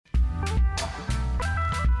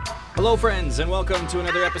Hello friends, and welcome to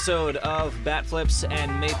another episode of Bat Flips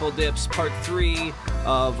and Maple Dips, part 3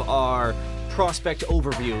 of our prospect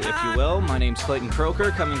overview, if you will. My name's Clayton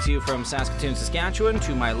Croker, coming to you from Saskatoon, Saskatchewan.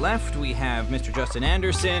 To my left, we have Mr. Justin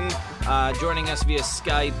Anderson, joining us via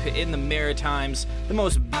Skype in the Maritimes, the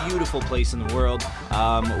most beautiful place in the world.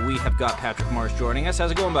 We have got Patrick Marsh joining us.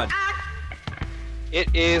 How's it going, bud? It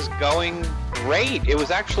is going great. It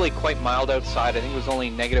was actually quite mild outside. I think it was only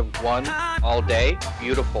 -1 all day.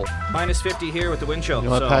 Beautiful. Minus 50 here with the wind chill. You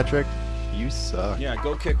know what, Patrick? You suck. Yeah,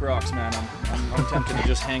 go kick rocks, man. I'm tempted to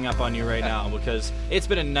just hang up on you right now because it's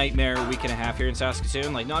been a nightmare week and a half here in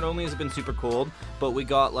Saskatoon. Like, not only has it been super cold, but we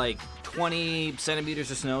got like 20 centimeters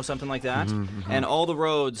of snow, something like that. And all the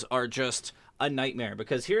roads are just a nightmare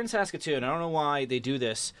because here in Saskatoon, I don't know why they do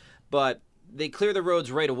this, but they clear the roads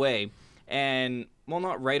right away. And, well,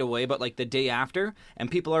 not right away, but like the day after, and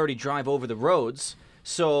people already drive over the roads.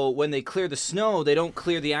 So when they clear the snow, they don't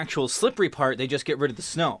clear the actual slippery part, they just get rid of the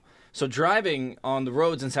snow. So driving on the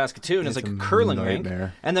roads in Saskatoon is like a curling rink.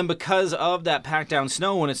 And then because of that packed down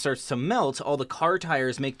snow, when it starts to melt, all the car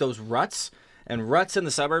tires make those ruts. And ruts in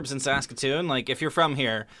the suburbs in Saskatoon, like if you're from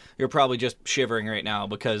here, you're probably just shivering right now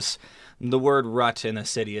because the word rut in the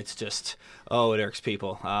city, it's just, oh, it irks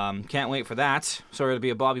people. Can't wait for that. Sorry to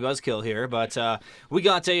be a Bobby Buzzkill here, but we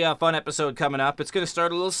got a fun episode coming up. It's going to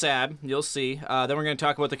start a little sad, you'll see. Then we're going to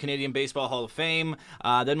talk about the Canadian Baseball Hall of Fame.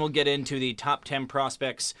 Then we'll get into the top 10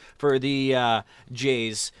 prospects for the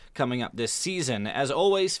Jays coming up this season. As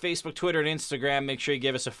always, Facebook, Twitter, and Instagram, make sure you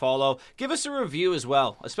give us a follow. Give us a review as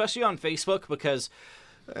well, especially on Facebook, because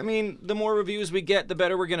I mean, the more reviews we get, the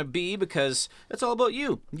better we're going to be, because it's all about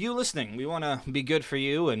you listening. We want to be good for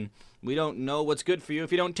you, and we don't know what's good for you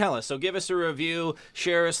if you don't tell us. So give us a review,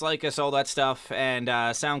 share us, like us, all that stuff, and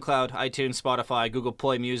SoundCloud, iTunes, Spotify, Google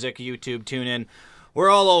Play Music, YouTube, TuneIn.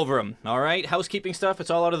 We're all over them, all right? Housekeeping stuff,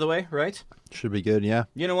 it's all out of the way, right? Should be good, yeah.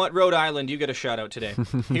 You know what? Rhode Island, you get a shout-out today.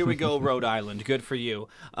 Here we go, Rhode Island. Good for you.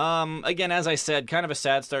 Again, as I said, kind of a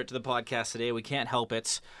sad start to the podcast today. We can't help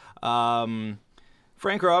it.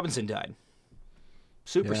 Frank Robinson died.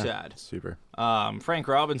 Super sad. Super. Frank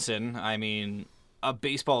Robinson, I mean, a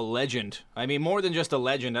baseball legend. I mean, more than just a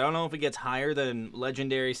legend. I don't know if it gets higher than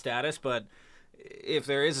legendary status, but if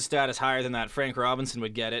there is a status higher than that, Frank Robinson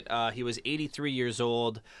would get it. He was 83 years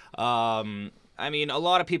old. I mean, a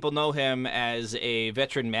lot of people know him as a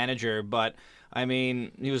veteran manager, but, I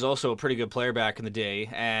mean, he was also a pretty good player back in the day,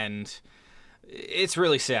 and it's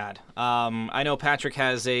really sad. I know Patrick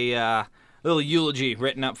has a little eulogy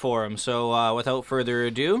written up for him. So without further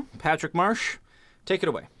ado, Patrick Marsh, take it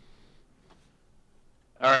away.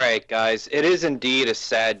 All right, guys. It is indeed a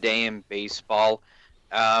sad day in baseball.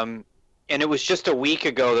 And it was just a week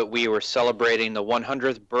ago that we were celebrating the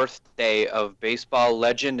 100th birthday of baseball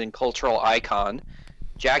legend and cultural icon,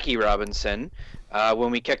 Jackie Robinson, when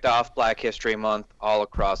we kicked off Black History Month all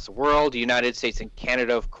across the world. The United States and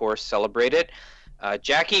Canada, of course, celebrate it.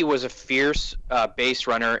 Jackie was a fierce base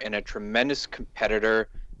runner and a tremendous competitor,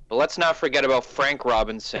 but let's not forget about Frank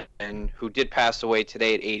Robinson, who did pass away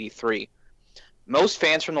today at 83. Most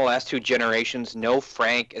fans from the last two generations know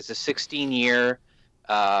Frank as a 16-year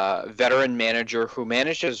veteran manager who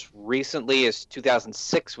managed as recently as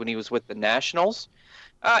 2006 when he was with the Nationals.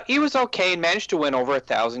 He was okay and managed to win over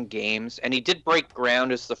 1,000 games, and he did break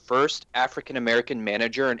ground as the first African-American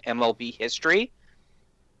manager in MLB history.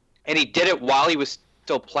 And he did it while he was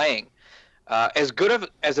still playing. As good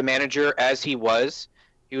as a manager as he was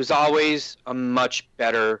always a much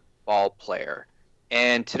better ball player.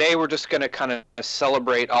 And today we're just going to kind of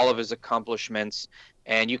celebrate all of his accomplishments,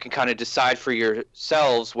 and you can kind of decide for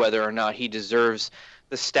yourselves whether or not he deserves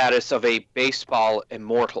the status of a baseball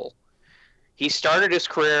immortal. He started his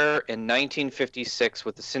career in 1956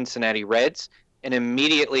 with the Cincinnati Reds and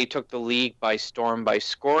immediately took the league by storm by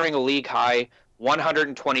scoring a league-high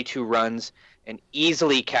 122 runs and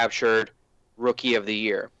easily captured Rookie of the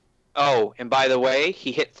Year. Oh, and by the way,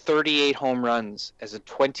 he hit 38 home runs as a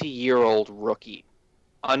 20-year-old rookie.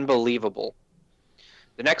 Unbelievable.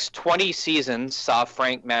 The next 20 seasons saw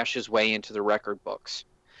Frank mash his way into the record books.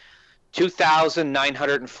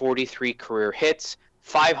 2,943 career hits,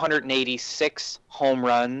 586 home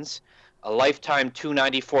runs, a lifetime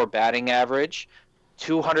 .294 batting average,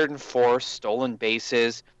 204 stolen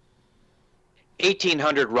bases,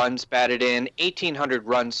 1,800 runs batted in, 1,800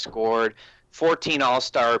 runs scored, 14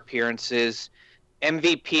 All-Star appearances,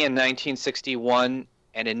 MVP in 1961,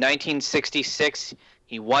 and in 1966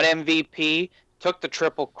 he won MVP, took the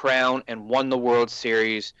Triple Crown, and won the World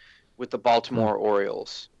Series with the Baltimore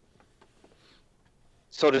Orioles.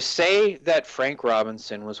 So to say that Frank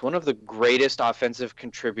Robinson was one of the greatest offensive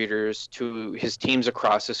contributors to his teams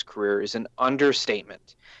across his career is an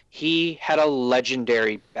understatement. He had a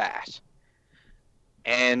legendary bat.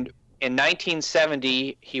 And in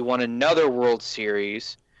 1970, he won another World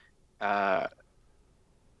Series,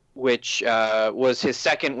 which was his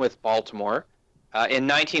second with Baltimore. In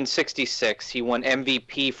 1966, he won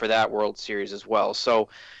MVP for that World Series as well. So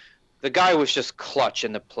the guy was just clutch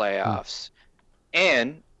in the playoffs.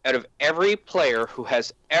 And out of every player who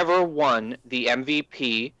has ever won the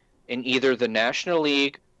MVP in either the National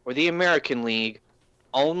League or the American League,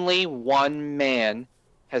 only one man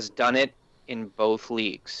has done it in both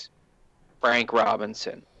leagues: Frank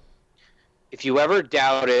Robinson. If you ever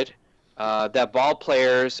doubted that ball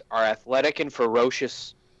players are athletic and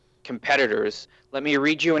ferocious competitors, let me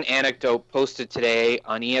read you an anecdote posted today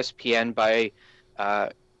on ESPN by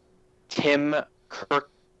Tim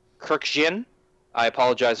Kirkjian. I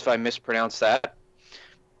apologize if I mispronounced that.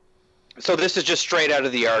 So this is just straight out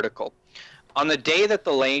of the article. On the day that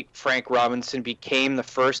the late Frank Robinson became the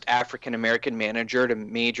first African-American manager to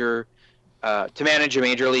manage a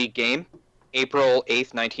major league game, April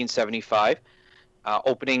 8th, 1975,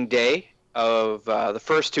 opening day of the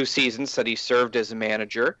first two seasons that he served as a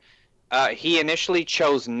manager, he initially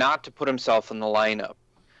chose not to put himself in the lineup.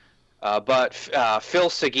 But Phil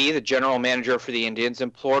Segui, the general manager for the Indians,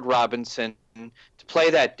 implored Robinson to play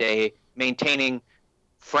that day, maintaining,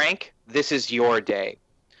 "Frank, this is your day."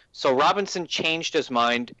 So Robinson changed his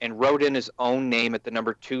mind and wrote in his own name at the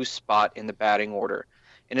number 2 spot in the batting order.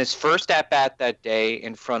 In his first at-bat that day,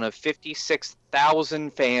 in front of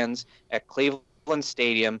 56,000 fans at Cleveland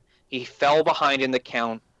Stadium, he fell behind in the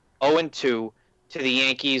count 0-2 to the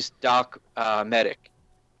Yankees' Doc Medic.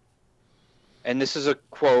 And this is a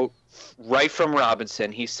quote right from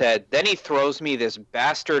Robinson. He said, "Then he throws me this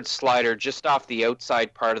bastard slider just off the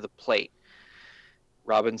outside part of the plate."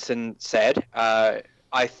 Robinson said,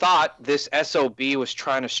 "I thought this SOB was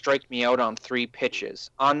trying to strike me out on 3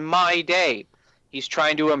 pitches. On my day. He's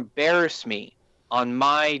trying to embarrass me. On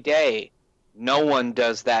my day. No one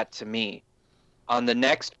does that to me." On the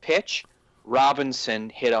next pitch, Robinson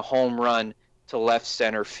hit a home run to left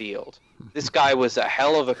center field. This guy was a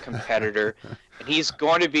hell of a competitor, and he's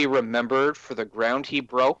going to be remembered for the ground he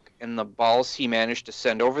broke and the balls he managed to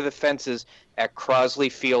send over the fences at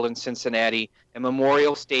Crosley Field in Cincinnati and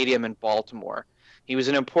Memorial Stadium in Baltimore. He was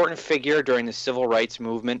an important figure during the civil rights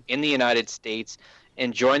movement in the United States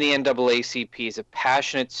and joined the NAACP as a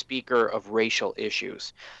passionate speaker of racial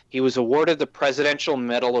issues. He was awarded the Presidential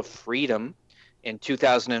Medal of Freedom in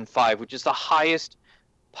 2005, which is the highest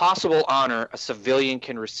possible honor a civilian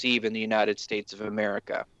can receive in the United States of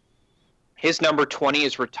America. His number 20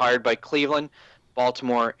 is retired by Cleveland,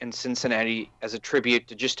 Baltimore, and Cincinnati as a tribute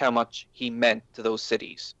to just how much he meant to those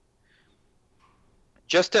cities.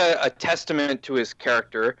 Just a testament to his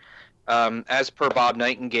character, as per Bob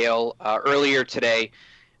Nightingale earlier today,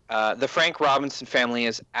 the Frank Robinson family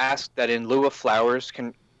has asked that in lieu of flowers,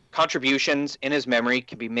 contributions in his memory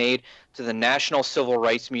can be made to the National Civil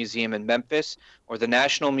Rights Museum in Memphis or the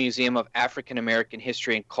National Museum of African American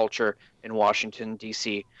History and Culture in Washington,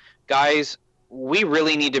 D.C. Guys, we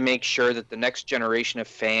really need to make sure that the next generation of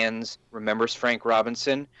fans remembers Frank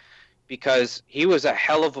Robinson, because he was a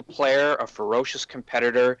hell of a player, a ferocious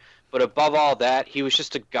competitor, but above all that, he was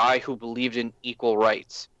just a guy who believed in equal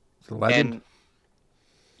rights. It's a legend. And,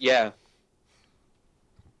 yeah.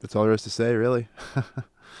 That's all there is to say, really.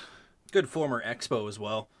 Good former Expo as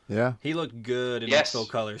well. Yeah. He looked good in Expo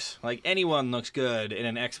colors. Like, anyone looks good in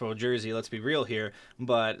an Expo jersey, let's be real here.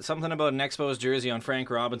 But something about an Expos jersey on Frank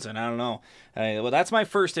Robinson, I don't know. Well, that's my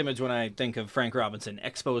first image when I think of Frank Robinson,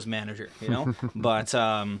 Expos manager, you know? But,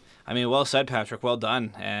 I mean, well said, Patrick. Well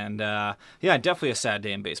done. And, yeah, definitely a sad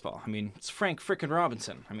day in baseball. I mean, it's Frank frickin'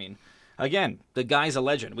 Robinson. I mean, again, the guy's a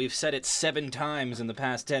legend. We've said it 7 times in the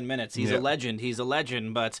past 10 minutes. He's a legend. He's a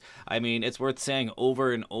legend. But, I mean, it's worth saying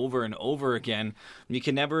over and over and over again. You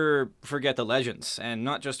can never forget the legends. And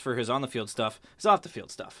not just for his on-the-field stuff, his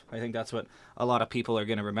off-the-field stuff. I think that's what a lot of people are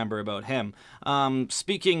going to remember about him.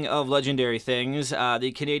 Speaking of legendary things,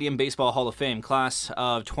 the Canadian Baseball Hall of Fame class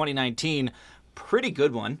of 2019, pretty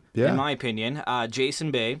good one, in my opinion.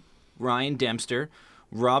 Jason Bay, Ryan Dempster,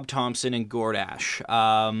 Rob Thompson, and Gord Ash.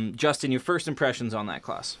 Justin, your first impressions on that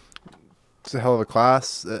class? It's a hell of a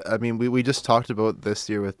class. I mean, we just talked about this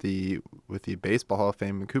year with the Baseball Hall of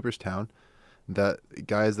Fame in Cooperstown, that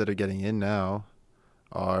guys that are getting in now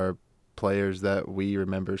are players that we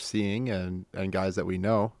remember seeing and guys that we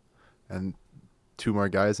know, and 2 more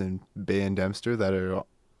guys in Bay and Dempster that are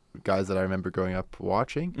guys that I remember growing up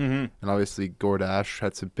watching. Mm-hmm. And obviously, Gord Ash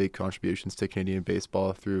had some big contributions to Canadian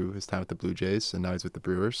baseball through his time with the Blue Jays, and now he's with the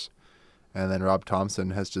Brewers. And then Rob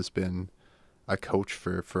Thompson has just been a coach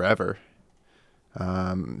for forever.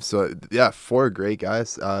 So yeah, 4 great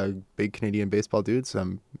guys, big Canadian baseball dudes,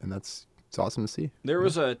 and it's awesome to see. There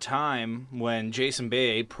was a time when Jason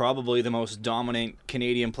Bay, probably the most dominant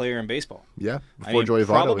Canadian player in baseball. Yeah, before Joey Votto,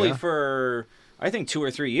 probably for, I think, 2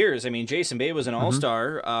 or 3 years. I mean, Jason Bay was an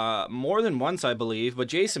all-star more than once, I believe. But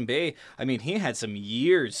Jason Bay, I mean, he had some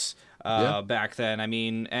years back then. I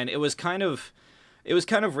mean, and it was kind of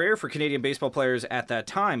rare for Canadian baseball players at that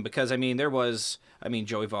time because, I mean, there was,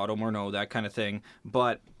 Joey Votto, Morneau, that kind of thing.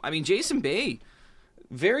 But, I mean, Jason Bay,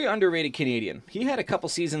 very underrated Canadian. He had a couple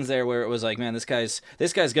seasons there where it was like, man, this guy's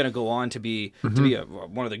going to go on to be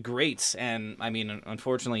one of the greats. And, I mean,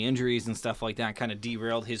 unfortunately, injuries and stuff like that kind of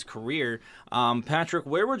derailed his career. Patrick,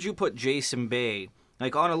 where would you put Jason Bay?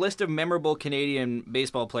 Like, on a list of memorable Canadian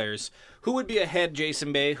baseball players, who would be ahead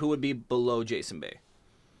Jason Bay? Who would be below Jason Bay?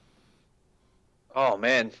 Oh,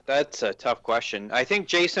 man, that's a tough question. I think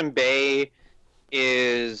Jason Bay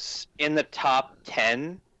is in the top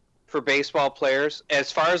 10 for baseball players.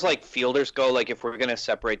 As far as, like, fielders go, like, if we're going to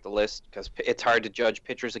separate the list, because it's hard to judge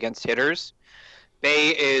pitchers against hitters, Bay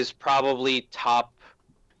is probably top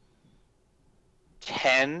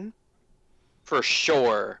 10 for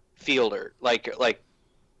sure fielder, like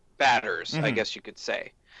batters, I guess you could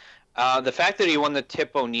say. The fact that he won the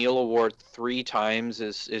Tip O'Neill Award 3 times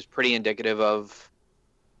is pretty indicative of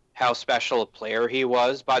how special a player he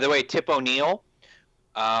was. By the way, Tip O'Neill,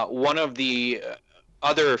 one of the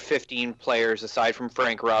other 15 players aside from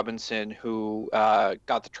Frank Robinson who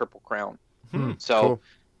got the Triple Crown. So cool.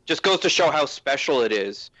 Just goes to show how special it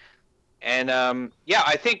is. And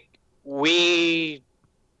I think I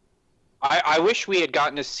wish we had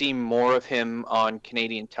gotten to see more of him on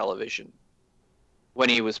Canadian television when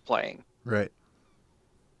he was playing. Right.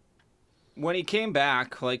 When he came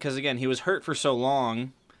back, like, because again, he was hurt for so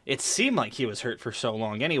long. It seemed like he was hurt for so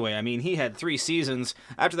long anyway. I mean, he had 3 seasons.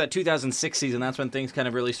 After that 2006 season, that's when things kind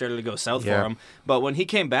of really started to go south for him. But when he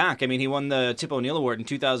came back, I mean, he won the Tip O'Neill Award in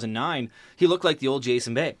 2009. He looked like the old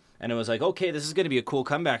Jason Bay. And it was like, okay, this is going to be a cool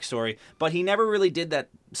comeback story. But he never really did that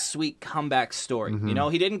sweet comeback story. You know,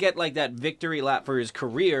 he didn't get like that victory lap for his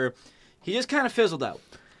career. He just kind of fizzled out.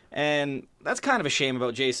 And that's kind of a shame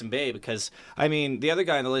about Jason Bay because, I mean, the other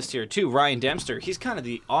guy on the list here, too, Ryan Dempster, he's kind of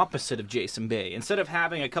the opposite of Jason Bay. Instead of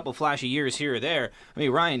having a couple flashy years here or there, I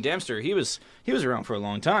mean, Ryan Dempster, he was around for a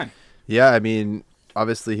long time. Yeah, I mean,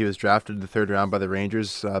 obviously he was drafted in the 3rd round by the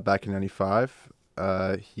Rangers back in 95.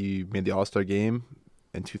 He made the All-Star game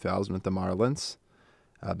in 2000 with the Marlins.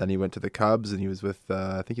 Then he went to the Cubs, and he was with,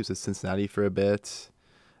 I think he was with Cincinnati for a bit.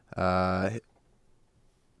 An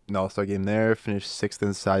All-Star game there, finished 6th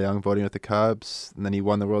in Cy Young voting with the Cubs, and then he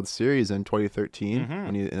won the World Series in 2013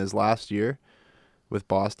 when in his last year with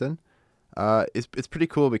Boston. It's pretty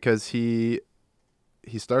cool because he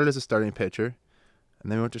started as a starting pitcher,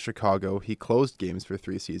 and then he went to Chicago. He closed games for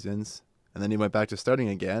 3 seasons, and then he went back to starting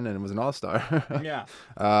again and was an All-Star. Yeah.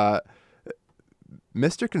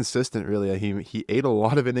 Mr. Consistent, really. He ate a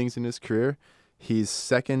lot of innings in his career. He's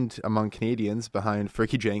second among Canadians behind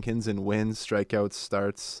Fergie Jenkins in wins, strikeouts,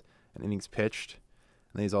 starts, and innings pitched.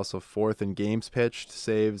 And he's also 4th in games pitched,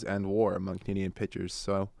 saves, and WAR among Canadian pitchers.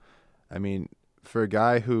 So, I mean, for a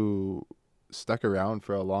guy who stuck around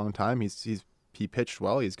for a long time, he pitched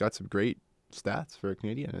well. He's got some great stats for a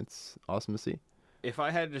Canadian. It's awesome to see. If I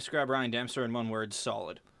had to describe Ryan Dempster in one word,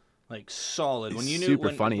 solid. Like, solid. When you He's knew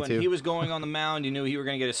super funny, when too. he was going on the mound, you knew he were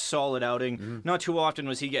going to get a solid outing. Not too often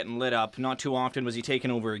was he getting lit up. Not too often was he taking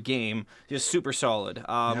over a game. Just super solid.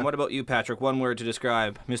 What about you, Patrick? One word to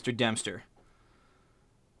describe Mr. Dempster.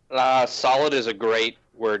 Solid is a great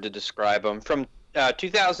word to describe him. From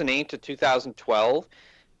 2008 to 2012,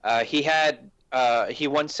 he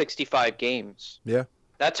won 65 games. Yeah.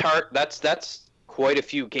 That's hard. That's quite a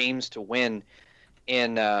few games to win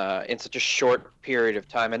in such a short period of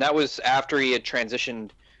time, and that was after he had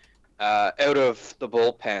transitioned out of the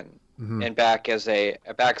bullpen and back as a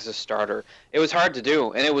starter. It was hard to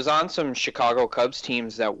do, and it was on some Chicago Cubs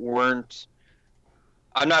teams that weren't.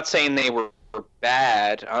 I'm not saying they were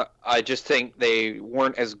bad. I just think they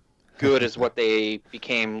weren't as good as what they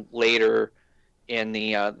became later in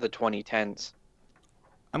the 2010s.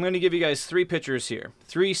 I'm going to give you guys 3 pitchers here.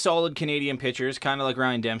 3 solid Canadian pitchers, kind of like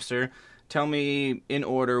Ryan Dempster. Tell me in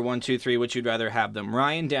order, 1, 2, 3, which you'd rather have them.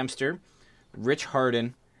 Ryan Dempster, Rich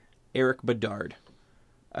Harden, Eric Bedard.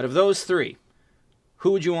 Out of those 3,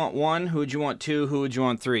 who would you want 1, who would you want 2, who would you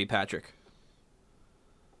want 3, Patrick?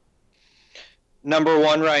 Number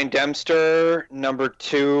 1, Ryan Dempster. Number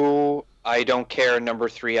 2, I don't care. Number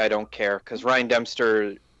 3, I don't care. Because Ryan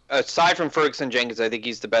Dempster, aside from Ferguson Jenkins, I think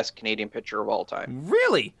he's the best Canadian pitcher of all time.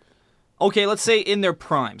 Really? Okay, let's say in their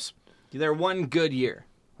primes. Their one good year.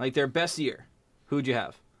 Like their best year. Who'd you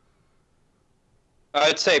have?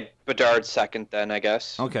 I'd say Bedard second then, I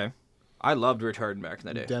guess. Okay. I loved Rich Harden back in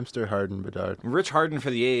the day. Dempster, Harden, Bedard. Rich Harden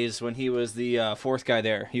for the A's when he was the fourth guy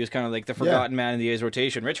there. He was kind of like the forgotten man in the A's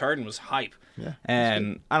rotation. Rich Harden was hype. Yeah.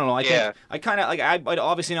 And I don't know. I think I kind of like. I'd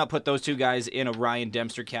obviously not put those two guys in a Ryan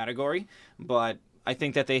Dempster category, but I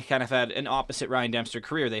think that they kind of had an opposite Ryan Dempster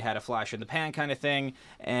career. They had a flash in the pan kind of thing,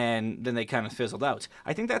 and then they kind of fizzled out.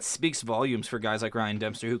 I think that speaks volumes for guys like Ryan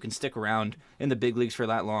Dempster who can stick around in the big leagues for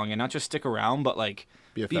that long, and not just stick around, but like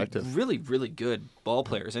be effective. Really, really good ball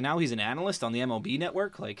players. And now he's an analyst on the MLB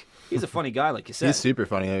network. Like, he's a funny guy, like you said. He's super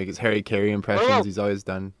funny. Like his Harry Carey impressions, he's always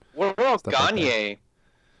done. What about Gagne? Like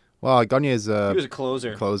well, Gagne's he was a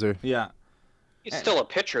closer. Yeah. He's still a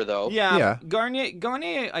pitcher, though. Yeah.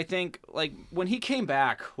 Gagne, I think, like, when he came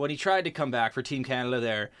back, when he tried to come back for Team Canada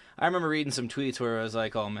there, I remember reading some tweets where I was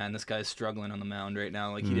like, oh, man, this guy's struggling on the mound right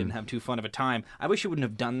now. Like, he didn't have too fun of a time. I wish he wouldn't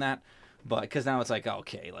have done that. But because now it's like,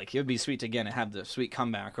 okay, like it would be sweet to again have the sweet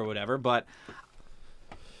comeback or whatever. But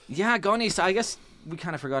yeah, Gagne, I guess we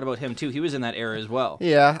kind of forgot about him too. He was in that era as well.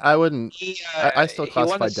 Yeah, I wouldn't. I still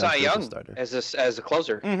classify Dempster as a starter. As a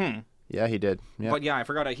closer. Mm-hmm. Yeah, he did. Yeah. But yeah, I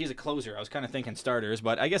forgot he's a closer. I was kind of thinking starters,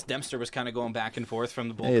 but I guess Dempster was kind of going back and forth from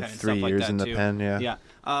the bullpen and stuff stuff like that in the too. Pen, yeah.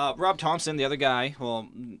 Yeah. Rob Thompson, the other guy,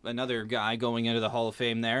 another guy going into the Hall of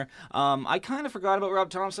Fame there. I kind of forgot about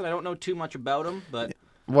Rob Thompson. I don't know too much about him, but.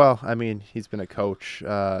 Well, I mean, he's been a coach.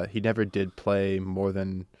 He never did play more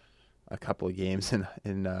than a couple of games in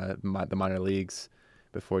the minor leagues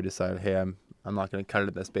before he decided, hey, I'm not going to cut it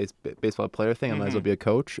at this baseball player thing. I might as well be a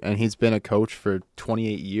coach. And he's been a coach for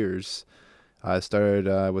 28 years.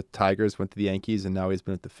 Started with Tigers, went to the Yankees, and now he's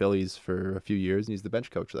been at the Phillies for a few years, and he's the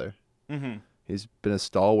bench coach there. Mm-hmm. He's been a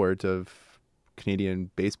stalwart of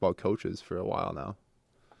Canadian baseball coaches for a while now.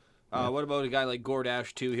 What about a guy like Gord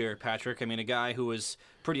Ash, too, here, Patrick? I mean, a guy who was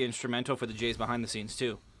pretty instrumental for the Jays behind the scenes,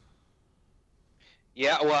 too.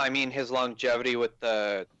 Yeah, well, I mean, his longevity with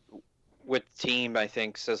the team, I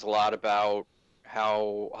think, says a lot about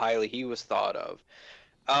how highly he was thought of.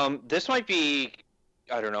 This might be,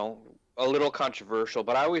 I don't know, a little controversial,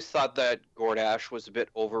 but I always thought that Gord Ash was a bit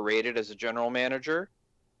overrated as a general manager.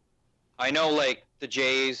 I know, like, the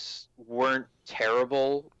Jays weren't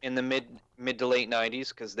terrible in the mid to late 90s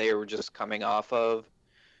because they were just coming off of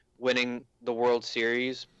winning the World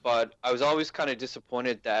Series, but I was always kind of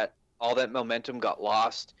disappointed that all that momentum got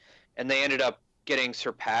lost, and they ended up getting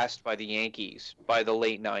surpassed by the Yankees by the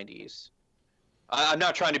late 90s. I'm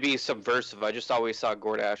not trying to be subversive. I just always thought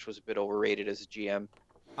Gord Ash was a bit overrated as a GM.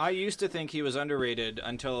 I used to think he was underrated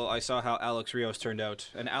until I saw how Alex Rios turned out.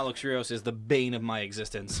 And Alex Rios is the bane of my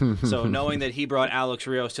existence. So knowing that he brought Alex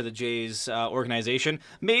Rios to the Jays organization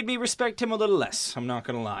made me respect him a little less. I'm not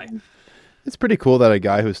going to lie. It's pretty cool that a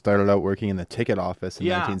guy who started out working in the ticket office in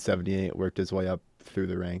Yeah. 1978 worked his way up through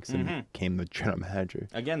the ranks and became the general manager.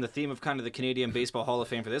 Again, the theme of kind of the Canadian Baseball Hall of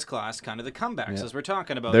Fame for this class, kind of the comebacks as we're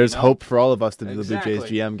talking about. There's you know? hope for all of us to be Exactly. the Blue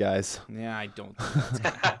Jays GM guys. Yeah, I don't think that's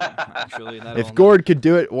going to happen, actually. If Gord could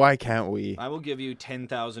do it, why can't we? I will give you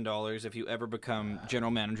 $10,000 if you ever become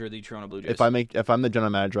general manager of the Toronto Blue Jays. If I'm the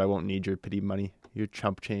general manager, I won't need your pity money, your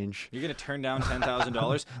chump change. You're going to turn down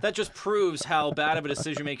 $10,000? That just proves how bad of a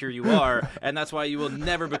decision maker you are, and that's why you will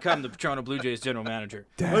never become the Toronto Blue Jays general manager.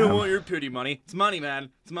 Damn. I don't want your pity money. It's money, man.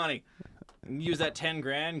 It's money. Use that 10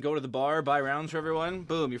 grand, go to the bar, buy rounds for everyone.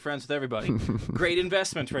 Boom, you're friends with everybody. Great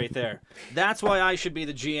investment right there. That's why I should be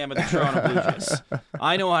the GM of the Toronto Blue Jays.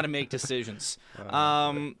 I know how to make decisions.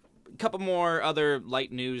 Couple more other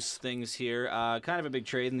light news things here. Kind of a big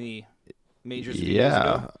trade in the majors a few years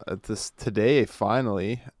ago. Today,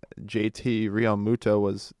 finally, JT Realmuto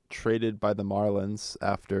was traded by the Marlins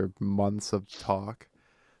after months of talk.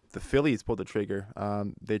 The Phillies pulled the trigger.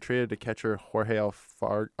 They traded a catcher, Jorge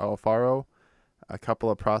Alfaro, a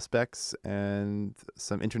couple of prospects, and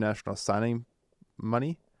some international signing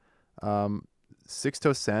money.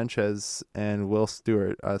 Sixto Sanchez and Will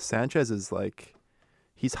Stewart. Sanchez is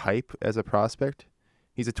he's hype as a prospect.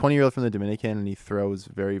 He's a 20-year-old from the Dominican, and he throws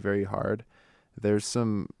very, very hard. There's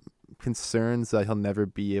some concerns that he'll never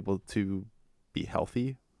be able to be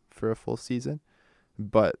healthy for a full season,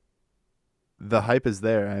 but the hype is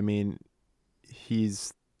there. I mean,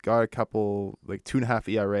 he's got a couple, 2.5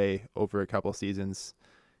 ERA over a couple seasons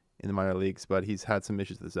in the minor leagues, but he's had some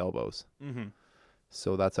issues with his elbows. Mm-hmm.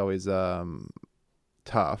 So that's always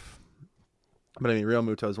tough. But I mean,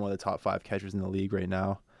 Realmuto is one of the top 5 catchers in the league right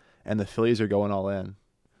now. and the Phillies are going all in.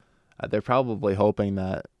 They're probably hoping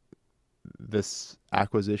that this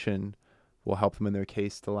acquisition will help them in their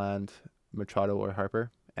case to land Machado or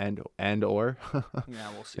Harper, and or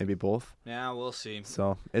Yeah, we'll see. maybe both. Yeah, we'll see.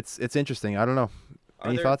 So it's interesting. I don't know.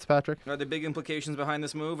 Any there- thoughts, Patrick? Are there big implications behind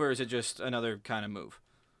this move, or is it just another kind of move?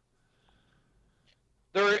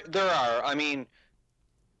 There are. I mean,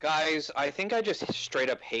 guys, I think I just straight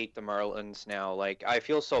up hate the Marlins now. Like, I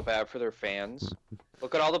feel so bad for their fans.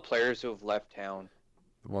 Look at all the players who have left town.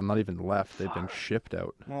 Well, not even left. They've been shipped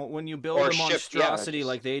out. Well, when you build Or a shift, yeah, monstrosity just-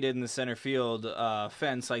 like they did in the center field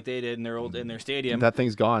fence, like they did in their stadium. That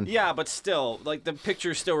thing's gone. Yeah, but still, like the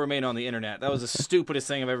pictures still remain on the internet. That was the stupidest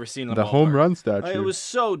thing I've ever seen. In The a home ballpark. run statue. Like, it was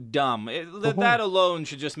so dumb. That alone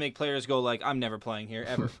should just make players go like, "I'm never playing here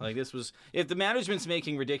ever." Like this was. If the management's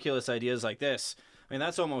making ridiculous ideas like this, I mean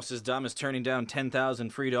that's almost as dumb as turning down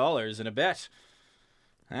 $10,000 free in a bet.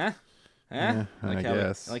 Huh? Yeah, like I how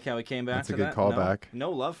guess. like how we came back That's to a good that? callback.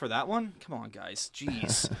 No love for that one? Come on, guys.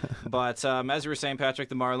 Jeez. But as you were saying, Patrick,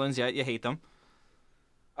 the Marlins, yeah, you hate them.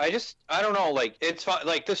 I don't know. Like, it's fine.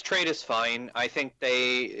 Like, this trade is fine. I think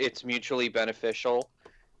it's mutually beneficial.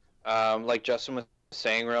 Like Justin was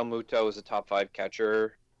saying, Real Muto is a top 5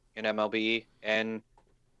 catcher in MLB, and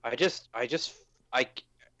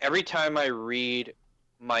every time I read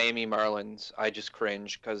Miami Marlins, I just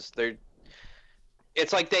cringe because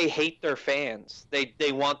it's like they hate their fans.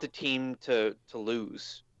 They want the team to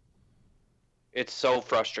lose. It's so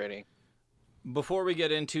frustrating. Before we get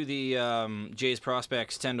into the Jays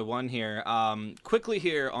prospects 10-1 here, quickly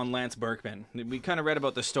here on Lance Berkman. We kind of read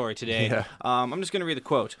about this story today. Yeah. I'm just going to read the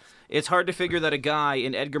quote. "It's hard to figure that a guy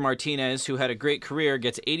in Edgar Martinez who had a great career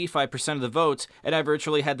gets 85% of the votes, and I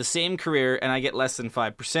virtually had the same career and I get less than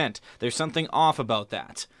 5%. There's something off about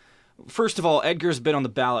that." First of all, Edgar's been on the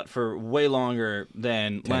ballot for way longer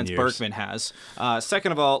than Lance years. Berkman has.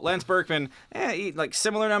 Second of all, Lance Berkman,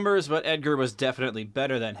 similar numbers, but Edgar was definitely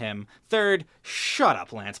better than him. Third, shut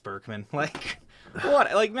up, Lance Berkman. Like,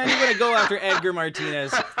 what? Like, man, you're gonna go after Edgar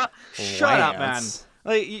Martinez? Shut up, man. Lance.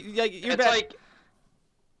 Like, you're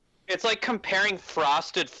It's like comparing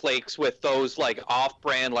Frosted Flakes with those like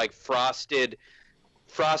off-brand like frosted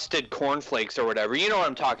cornflakes or whatever. You know what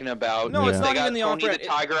I'm talking about. No, it's Yeah. not They got even the Tony off-brand. the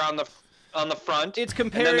Tiger on the front. It's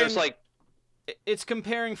and then comparing. there's like It's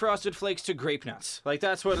comparing Frosted Flakes to Grape Nuts. Like,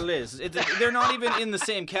 that's what it is. They're not even in the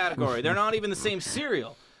same category. They're not even the same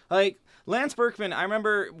cereal. Like, Lance Berkman, I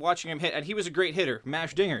remember watching him hit, and he was a great hitter.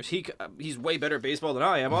 Mash dingers. He's way better at baseball than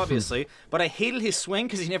I am, obviously. But I hated his swing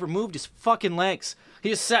because he never moved his fucking legs. He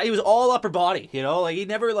just sat. He was all upper body, you know? Like, he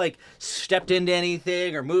never, like, stepped into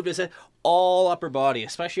anything or moved his head. All upper body.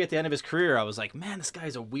 Especially at the end of his career, I was like, man, this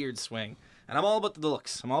guy's a weird swing. And I'm all about the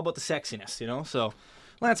looks. I'm all about the sexiness, you know? So...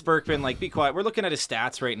 Lance Berkman, like, be quiet. We're looking at his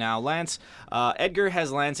stats right now. Edgar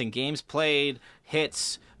has Lance in games played,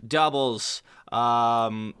 hits, doubles,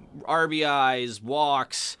 RBIs,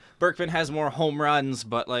 walks. Berkman has more home runs,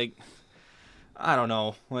 but, like, I don't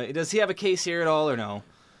know. Like, does he have a case here at all or no?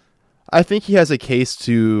 I think he has a case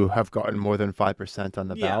to have gotten more than 5% on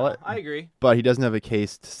the ballot. I agree. But he doesn't have a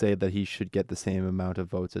case to say that he should get the same amount of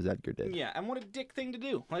votes as Edgar did. Yeah, and what a dick thing to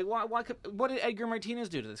do. Like, what did Edgar Martinez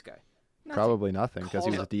do to this guy? Nothing. Probably nothing because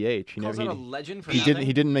he was a DH. Calls out a legend for he nothing? didn't.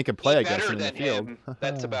 He didn't make a play. I guess better in the than field. him.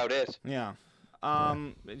 That's about it. Yeah.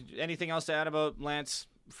 Anything else to add about Lance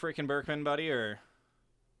freaking Berkman, buddy, or?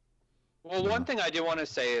 Well, one thing I do want to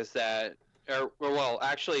say is that,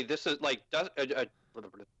 actually, this is like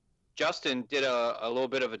Justin did a little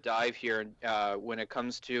bit of a dive here when it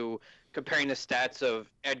comes to comparing the stats of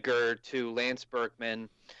Edgar to Lance Berkman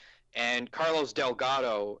and Carlos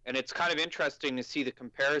Delgado, and it's kind of interesting to see the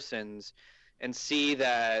comparisons and see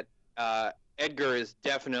that Edgar is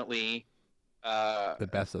definitely the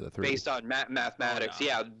best of the three. based on mathematics. Oh, no.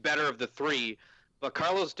 Yeah, better of the three. But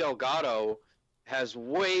Carlos Delgado has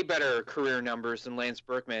way better career numbers than Lance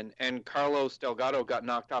Berkman, and Carlos Delgado got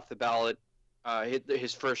knocked off the ballot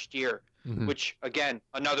his first year, Mhm. which, again,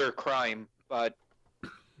 another crime, but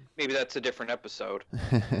maybe that's a different episode.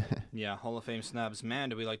 Yeah, Hall of Fame snubs. Man,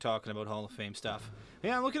 do we like talking about Hall of Fame stuff.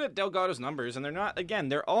 Yeah, I'm looking at Delgado's numbers, and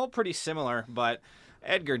they're all pretty similar, but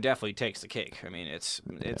Edgar definitely takes the cake. I mean, it's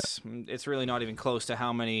really not even close to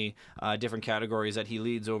how many different categories that he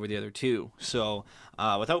leads over the other two. So,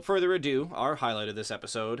 without further ado, our highlight of this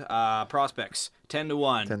episode, prospects,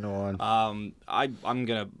 10-1. 10-1. I'm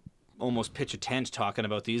going to almost pitch a tent talking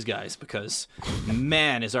about these guys because,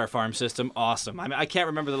 man, is our farm system awesome. I mean, I can't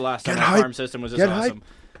remember the last time our farm system was this awesome.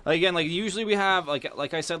 Like, again, like usually we have,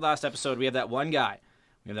 like I said last episode, we have that one guy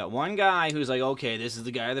We have that one guy who's like, okay, this is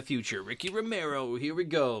the guy of the future. Ricky Romero, here we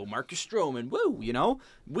go. Marcus Stroman, woo, you know?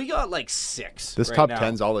 We got like 6 This right top now.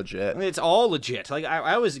 10's all legit. It's all legit. Like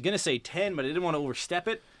I was going to say 10, but I didn't want to overstep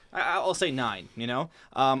it. I'll say 9, you know?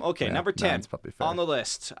 Okay, Yeah, number 10 nine's probably fair. on the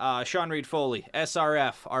list. Sean Reed Foley,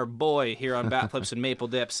 SRF, our boy here on Bat Flips and Maple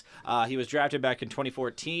Dips. He was drafted back in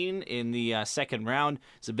 2014 in the second round.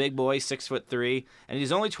 He's a big boy, 6'3", and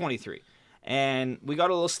he's only 23. And we got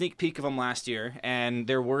a little sneak peek of him last year, and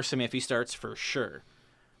there were some iffy starts for sure.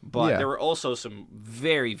 But Yeah. there were also some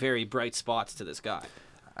very, very bright spots to this guy.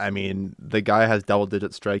 I mean, the guy has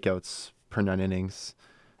double-digit strikeouts per 9 innings.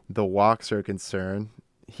 The walks are a concern.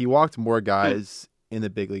 He walked more guys in the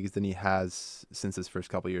big leagues than he has since his first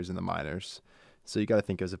couple years in the minors. So you got to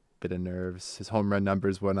think it was a bit of nerves. His home run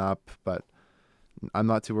numbers went up, but I'm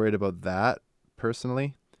not too worried about that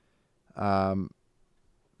personally.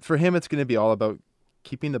 For him, it's going to be all about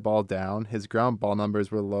keeping the ball down. His ground ball numbers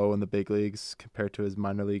were low in the big leagues compared to his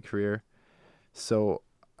minor league career. So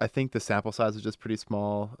I think the sample size was just pretty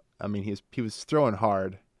small. I mean, he was throwing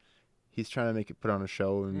hard. He's trying to put on a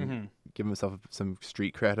show and give himself some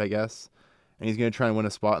street cred, I guess. And he's going to try and win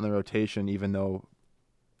a spot in the rotation, even though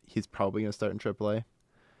he's probably going to start in AAA.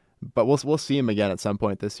 But we'll see him again at some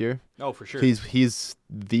point this year. Oh, for sure. He's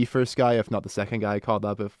the first guy, if not the second guy, called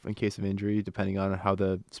up in case of injury, depending on how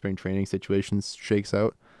the spring training situation shakes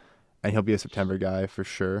out. And he'll be a September guy for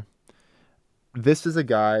sure. This is a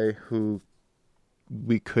guy who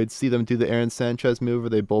we could see them do the Aaron Sanchez move where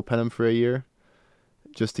they bullpen him for a year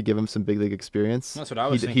just to give him some big league experience. That's what I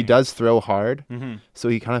was He thinking. does throw hard, Mm-hmm. so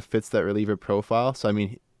he kind of fits that reliever profile. So, I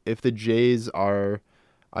mean, if the Jays are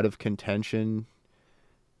out of contention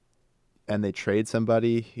and they trade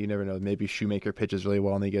somebody, you never know. Maybe Shoemaker pitches really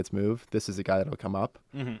well and he gets moved. This is a guy that'll come up.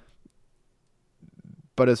 Mm-hmm.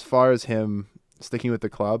 But as far as him sticking with the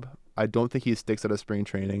club, I don't think he sticks out of spring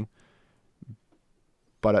training.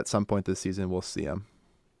 But at some point this season, we'll see him.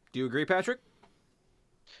 Do you agree, Patrick?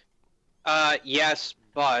 Yes,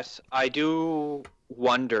 but I do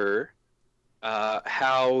wonder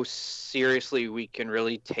how seriously we can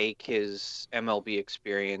really take his MLB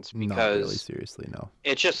experience, Not because really seriously, no.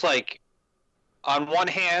 it's just like, on one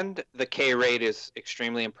hand, the K rate is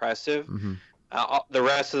extremely impressive. Hmm. The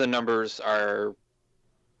rest of the numbers are,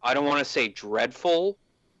 I don't want to say dreadful,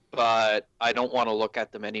 but I don't want to look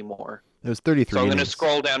at them anymore. It was 33 So I'm going to innings.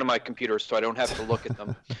 scroll down to my computer so I don't have to look at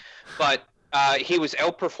them. But he was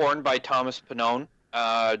outperformed by Thomas Pannone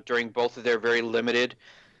during both of their very limited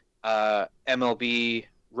MLB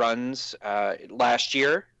runs last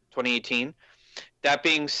year, 2018. That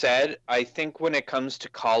being said, I think when it comes to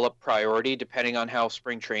call-up priority, depending on how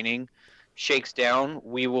spring training shakes down,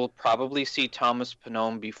 we will probably see Thomas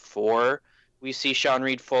Pannone before we see Sean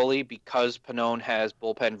Reed Foley, because Pannone has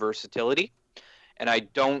bullpen versatility. And I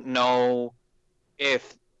don't know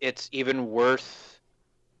if it's even worth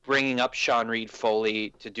bringing up Sean Reed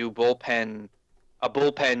Foley to do a bullpen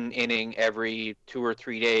inning every 2 or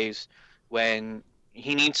 3 days when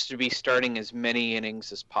he needs to be starting as many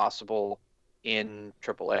innings as possible in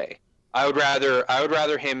AAA. I would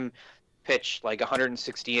rather him pitch like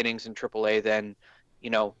 160 innings in AAA than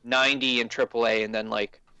 90 in AAA and then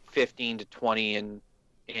like 15 to 20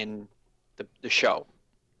 in the show.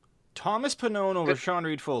 Thomas Pannone over Sean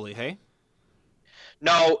Reed Foley, hey?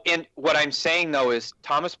 No, and what I'm saying though is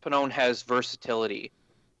Thomas Pannone has versatility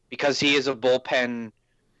because he is a bullpen.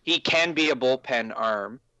 He can be a bullpen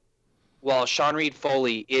arm, while Sean Reed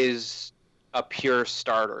Foley is a pure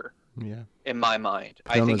starter. Yeah. In my mind,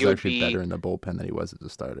 I Pannone think was it would actually be better in the bullpen than he was as a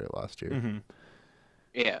starter last year. Mm-hmm.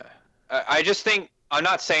 Yeah. I just think, I'm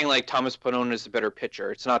not saying like Thomas Pannone is a better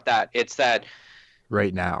pitcher. It's not that. It's that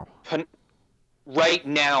Right now. right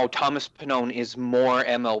now Thomas Pannone is more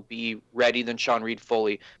MLB ready than Sean Reed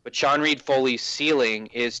Foley. But Sean Reed Foley's ceiling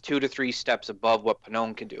is 2 to 3 steps above what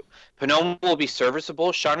Pannone can do. Pannone will be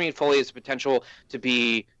serviceable. Sean Reed Foley has the potential to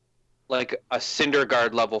be like a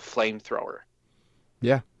Syndergaard level flamethrower.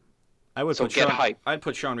 Yeah. I would So put get Sean, hype. I'd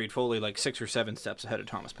put Sean Reed Foley like 6 or 7 steps ahead of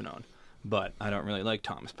Thomas Pannone. But I don't really like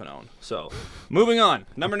Thomas Pannone. So, moving on.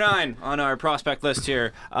 Number 9 on our prospect list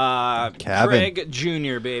here. Craig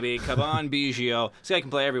Jr., baby. Caban Biggio. This guy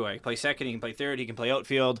can play everywhere. He can play second, he can play third, he can play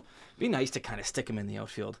outfield. It'd be nice to kind of stick him in the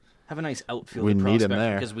outfield. Have a nice outfielder We need him prospect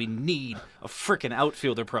there. because we need a freaking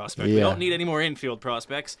outfielder prospect. We Yeah. don't need any more infield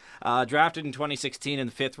prospects. Drafted in 2016 in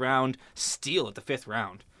the 5th round. Steal at the 5th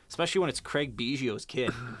round. Especially when it's Craig Biggio's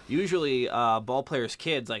kid. Usually, ball players'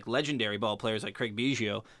 kids, like legendary ball players like Craig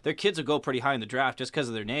Biggio, their kids will go pretty high in the draft just because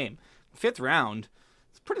of their name. 5th round,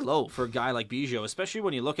 it's pretty low for a guy like Biggio, especially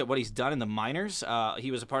when you look at what he's done in the minors.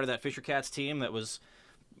 He was a part of that Fisher Cats team that was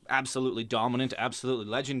absolutely dominant, absolutely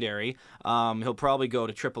legendary. He'll probably go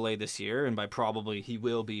to AAA this year, and by probably he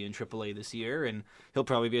will be in AAA this year, and he'll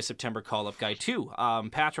probably be a September call-up guy too.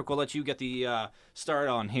 Patrick, we'll let you get the start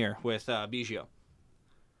on here with Biggio.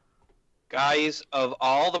 Guys, of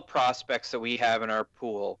all the prospects that we have in our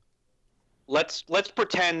pool, let's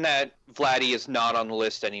pretend that Vladdy is not on the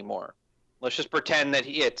list anymore. Let's just pretend that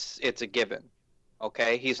it's a given.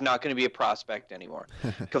 Okay, he's not going to be a prospect anymore.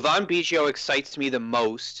 Cavan Biggio excites me the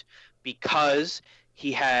most because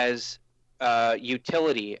he has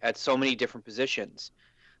utility at so many different positions.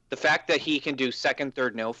 The fact that he can do second,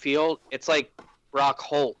 third, no field, it's like Brock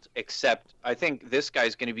Holt, except I think this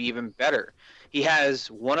guy's going to be even better. He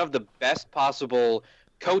has one of the best possible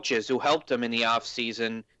coaches who helped him in the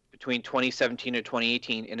offseason between 2017 and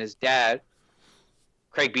 2018, and his dad,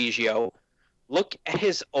 Craig Biggio. Look at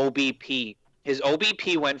his OBP. His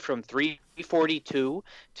OBP went from 342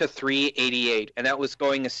 to 388, and that was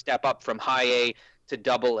going a step up from high A to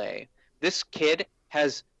double A. This kid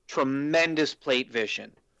has tremendous plate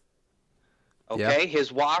vision. Okay, Yeah.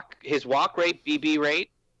 his walk rate, BB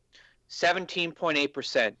rate,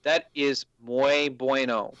 17.8%. That is muy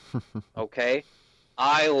bueno. Okay,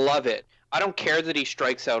 I love it. I don't care that he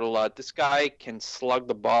strikes out a lot. This guy can slug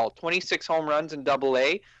the ball. 26 home runs in double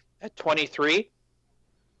A at 23.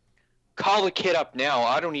 Call the kid up now.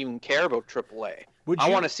 I don't even care about AAA. I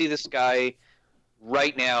want to see this guy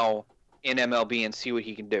right now in MLB and see what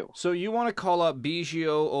he can do. So you want to call up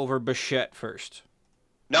Biggio over Bichette first?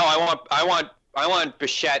 No, I want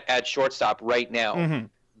Bichette at shortstop right now. Mm-hmm.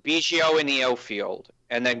 Biggio in the outfield,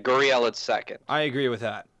 and then Gurriel at second. I agree with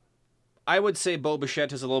that. I would say Bo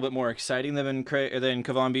Bichette is a little bit more exciting than Cavan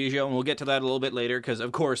Biggio, and we'll get to that a little bit later because,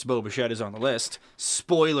 of course, Bo Bichette is on the list.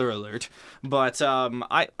 Spoiler alert. But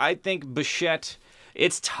I think Bichette,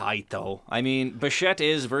 it's tight, though. I mean, Bichette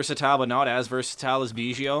is versatile, but not as versatile as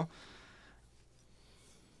Biggio.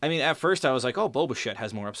 I mean, at first I was like, oh, Bo Bichette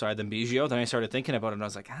has more upside than Biggio. Then I started thinking about it, and I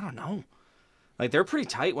was like, I don't know. Like, they're pretty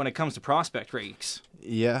tight when it comes to prospect rates.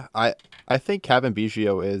 Yeah, I think Cavan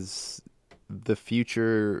Biggio is the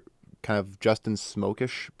future kind of Justin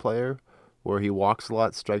Smokish player, where he walks a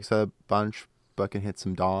lot, strikes a bunch, but can hit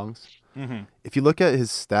some dongs. Mm-hmm. If you look at his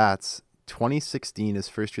stats, 2016, his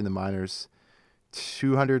first year in the minors,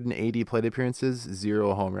 280 plate appearances,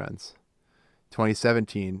 0 home runs.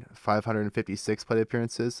 2017, 556 plate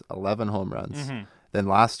appearances, 11 home runs. Mm-hmm. Then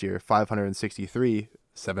last year, 563,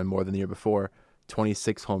 7 more than the year before,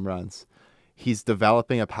 26 home runs. He's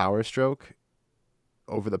developing a power stroke.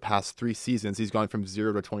 Over the past 3 seasons, he's gone from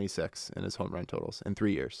 0 to 26 in his home run totals in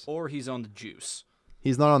 3 years. Or he's on the juice.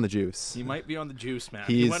 He's not on the juice. He might be on the juice, man.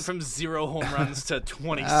 He went from 0 home runs to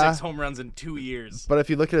 26 home runs in 2 years. But if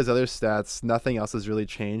you look at his other stats, nothing else has really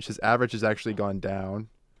changed. His average has actually gone down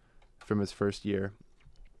from his first year.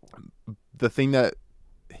 The thing that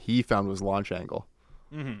he found was launch angle.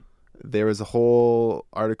 Mm-hmm. There was a whole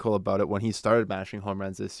article about it when he started mashing home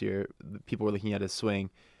runs this year. People were looking at his swing.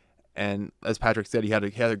 And as Patrick said, he had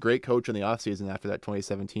a great coach in the offseason after that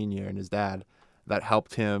 2017 year and his dad that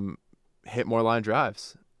helped him hit more line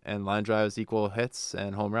drives. And line drives equal hits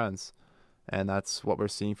and home runs. And that's what we're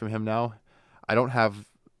seeing from him now. I don't have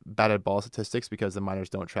batted ball statistics because the minors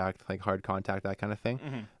don't track like hard contact, that kind of thing.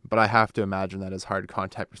 Mm-hmm. But I have to imagine that his hard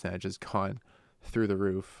contact percentage has gone through the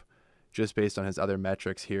roof just based on his other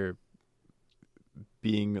metrics here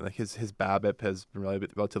being like his BABIP has been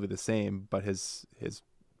relatively the same, but his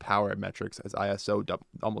power metrics as ISO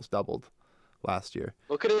almost doubled last year.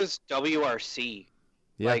 Look at his WRC.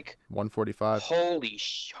 Yeah, like 145. Holy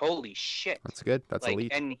shit. That's good. That's like,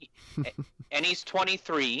 elite. And he's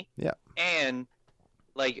 23. Yeah. And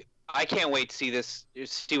like I can't wait to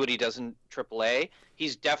see what he does in AAA.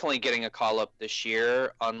 He's definitely getting a call up this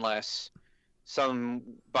year unless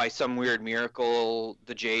by some weird miracle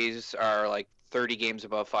the Jays are like 30 games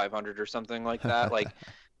above 500 or something like that. Like,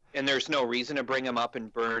 and there's no reason to bring him up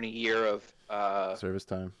and burn a year of service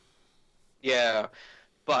time. Yeah,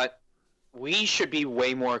 but we should be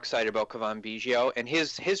way more excited about Cavan Biggio, and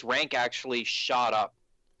his rank actually shot up.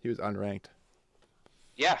 He was unranked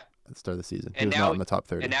Yeah, at the start of the season. He and was now not in the top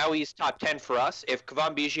 30. And now he's top 10 for us. If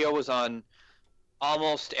Cavan Biggio was on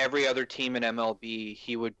almost every other team in MLB,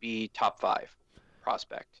 he would be top 5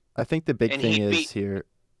 prospect. I think the big And thing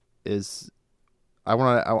is I'm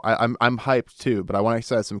hyped too, but I want to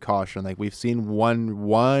exercise some caution. Like we've seen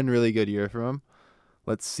one really good year from him.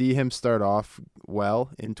 Let's see him start off well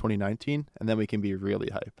in 2019, and then we can be really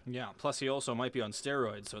hype. Yeah, plus he also might be on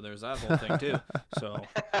steroids, so there's that whole thing too. So,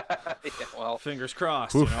 Yeah, well, fingers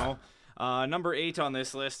crossed, Oof. you know. Number 8 on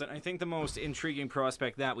this list, and I think the most intriguing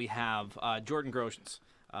prospect that we have, Jordan Groshans.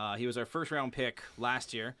 He was our first-round pick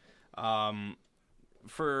last year.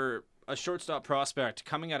 For a shortstop prospect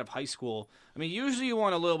coming out of high school, I mean, usually you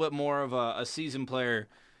want a little bit more of a seasoned player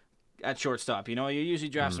at shortstop. You usually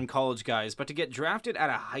draft some college guys, but to get drafted out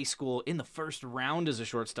of high school in the first round as a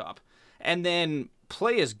shortstop and then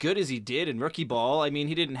play as good as he did in rookie ball. I mean,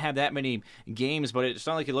 he didn't have that many games, but it's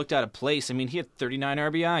not like he looked out of place. I mean, he had 39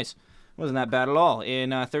 RBIs. Wasn't that bad at all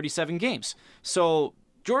in 37 games. So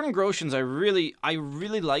Jordan Groshans, I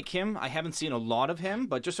really like him. I haven't seen a lot of him,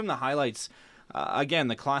 but just from the highlights, again,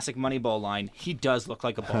 the classic Moneyball line, he does look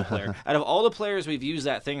like a ball player. Out of all the players we've used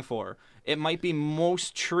that thing for, it might be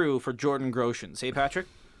most true for Jordan Groshans. Hey, Patrick?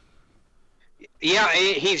 Yeah,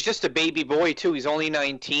 he's just a baby boy, too. He's only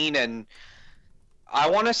 19, and I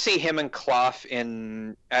want to see him and Clough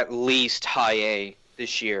in at least high A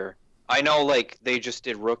this year. I know, they just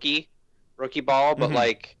did rookie ball, but,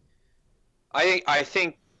 I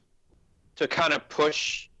think to kind of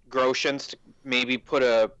push Groshans to maybe put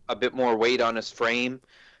a bit more weight on his frame,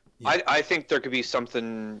 I think there could be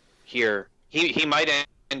something here. He might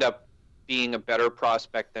end up being a better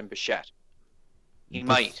prospect than Bichette. He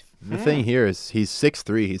might. The thing here is he's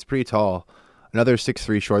 6'3". He's pretty tall. Another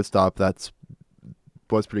 6'3" shortstop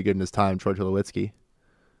was pretty good in his time, Troy Tulowitzki.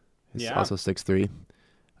 He's also 6'3".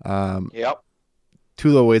 Yep.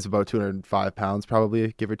 Tulo weighs about 205 pounds,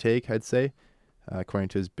 probably, give or take, I'd say, according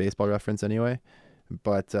to his Baseball Reference anyway.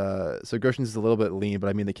 But so Groshans is a little bit lean, but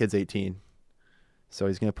I mean the kid's 18, so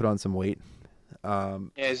he's gonna put on some weight.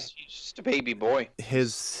 He's just a baby boy.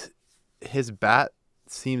 His bat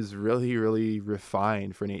seems really, really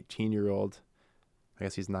refined for an 18-year-old. I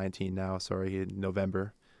guess he's 19 now. Sorry, in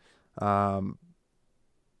November. But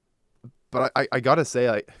I gotta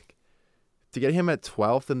say, to get him at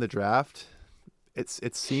 12th in the draft,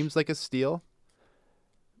 it seems like a steal.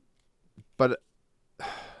 But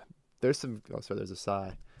there's some. Oh, sorry. There's a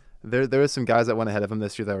sigh. There was some guys that went ahead of him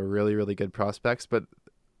this year that were really, really good prospects. But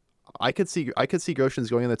I could see Groshans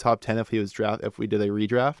going in the top 10 if we did a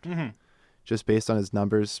redraft, just based on his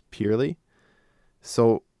numbers purely.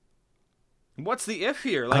 So, what's the if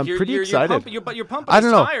here? I'm pretty excited. You're pumping I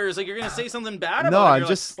don't know. tires. You're gonna say something bad about No, it. I'm You're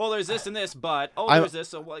just. Well, there's this and this, but there's this.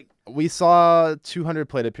 So we saw 200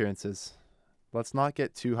 plate appearances. Let's not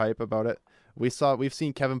get too hype about it. We've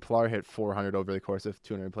seen Kevin Pillar hit 400 over the course of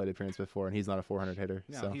 200 plate appearance before, and he's not a 400 hitter.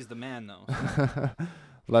 No, so. he's the man though.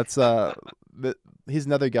 He's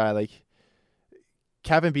another guy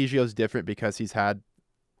Kevin Biggio's different because he's had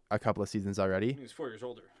a couple of seasons already. He's 4 years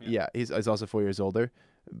older. Yeah, he's also 4 years older.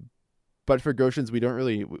 But for Groshans,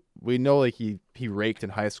 we know he raked in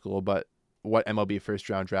high school, but what MLB first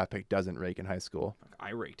round draft pick doesn't rake in high school? I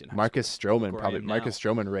raked in high Marcus school. Stroman probably. Marcus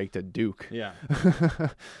Stroman raked at Duke. Yeah.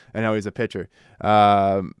 And now he's a pitcher.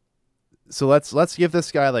 So let's give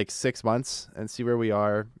this guy 6 months and see where we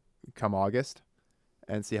are come August,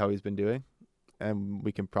 and see how he's been doing. And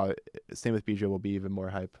we can probably, same with Biggio, will be even more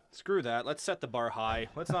hype. Screw that. Let's set the bar high.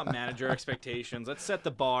 Let's not manage our expectations. Let's set the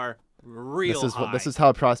bar real high. This is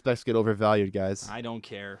how prospects get overvalued, guys. I don't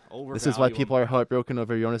care. This is why people are heartbroken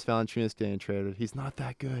over Jonas Valanciunas getting traded. He's not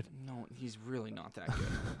that good. No, he's really not that good.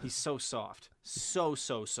 He's so soft. So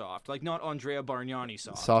soft. Not Andrea Bargnani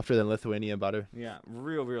soft. Softer than Lithuanian butter. Yeah,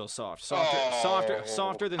 real soft.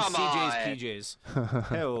 Softer than CJ's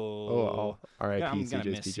PJs. Oh, R.I.P. I'm gonna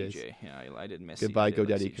CJ's miss PJs. CJ. Yeah, I did miss Goodbye, CJ.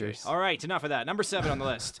 GoDaddy curse. All right, enough of that. Number 7 on the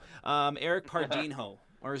list. Eric Pardinho.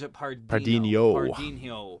 Or is it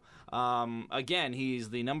Pardinho? Pardinho. Again,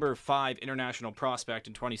 he's the number 5 international prospect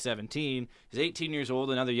in 2017. He's 18 years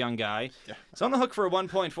old, another young guy. Yeah. He's on the hook for a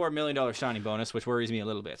 $1.4 million signing bonus, which worries me a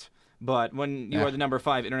little bit. But when you are the number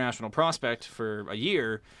 5 international prospect for a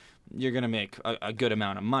year, you're going to make a good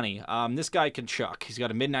amount of money. This guy can chuck. He's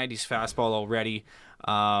got a mid-90s fastball already.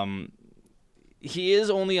 He is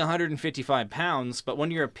only 155 pounds, but when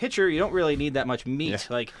you're a pitcher, you don't really need that much meat.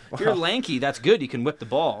 Yeah. If you're lanky, that's good. You can whip the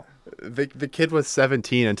ball. The kid was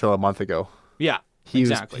 17 until a month ago. Yeah, he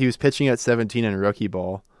exactly. was pitching at 17 in rookie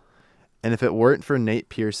ball, and if it weren't for Nate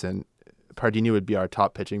Pearson, Pardinho would be our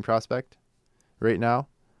top pitching prospect right now.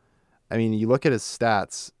 I mean, you look at his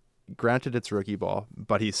stats. Granted, it's rookie ball,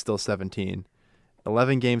 but he's still 17.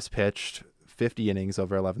 11 games pitched, 50 innings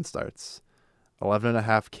over 11 starts,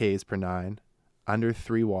 11.5 Ks per 9. Under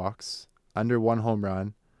 3 walks, under 1 home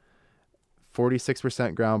run,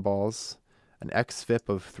 46% ground balls, an xFIP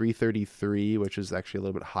of 333, which is actually a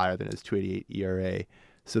little bit higher than his 2.88 ERA.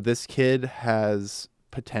 So this kid has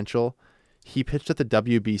potential. He pitched at the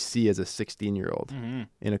WBC as a 16-year-old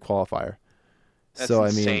in a qualifier. That's so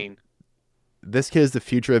insane. I mean, this kid is the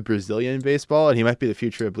future of Brazilian baseball, and he might be the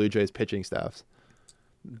future of Blue Jays pitching staffs.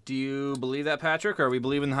 Do you believe that, Patrick? Are we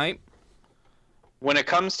believing the hype? When it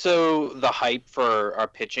comes to the hype for our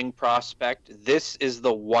pitching prospect, this is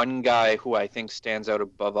the one guy who I think stands out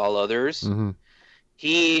above all others. Mm-hmm.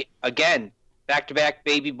 He, again, back-to-back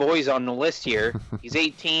baby boys on the list here. He's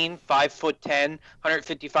 18, 5'10",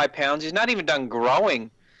 155 pounds. He's not even done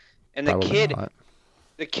growing. And the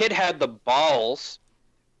kid had the balls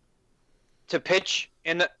to pitch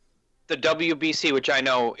in the WBC, which I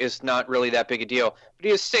know is not really that big a deal. But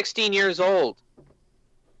he was 16 years old.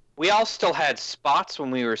 We all still had spots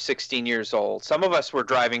when we were 16 years old. Some of us were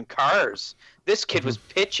driving cars. This kid was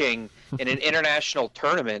pitching in an international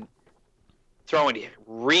tournament, throwing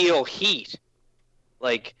real heat.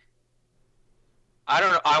 Like, I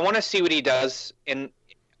don't know. I want to see what he does.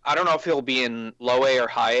 I don't know if he'll be in low A or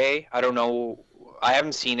high A. I don't know. I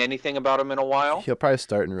haven't seen anything about him in a while. He'll probably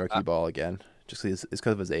start in rookie ball again, just because it's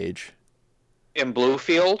because of his age. In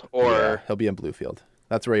Bluefield, or yeah, he'll be in Bluefield.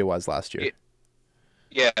 That's where he was last year.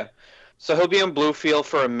 Yeah, so he'll be in Bluefield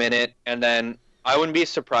for a minute, and then I wouldn't be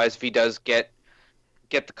surprised if he does get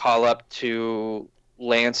the call up to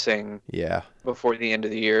Lansing. Yeah. Before the end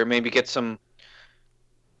of the year, maybe get some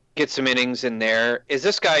innings in there. Is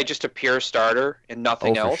this guy just a pure starter and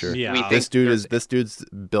nothing else? For sure. Yeah. This dude's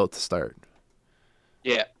built to start.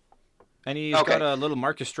 Yeah. And he's got a little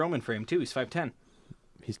Marcus Stroman frame too. He's 5'10".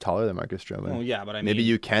 He's taller than Marcus Stroman. Oh yeah, but I mean, maybe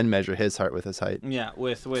you can measure his height with his height. Yeah,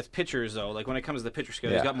 with pitchers though, like when it comes to the pitcher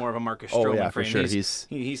scale, he's got more of a Marcus Stroman frame. For sure.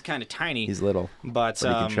 He's kind of tiny. He's little, but he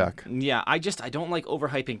can chuck. Yeah, I don't like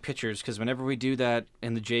overhyping pitchers because whenever we do that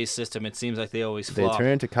in the Jays system, it seems like they always flop. They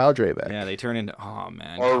turn into Kyle Drabek. Yeah, they turn into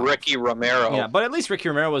or Ricky Romero. Yeah, but at least Ricky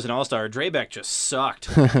Romero was an all-star. Drabek just sucked.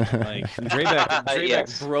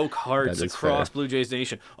 Drabek broke hearts across Blue Jays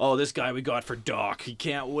Nation. Oh, this guy we got for Doc. He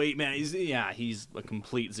can't wait, man. He's a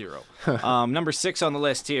complete zero. Number 6 on the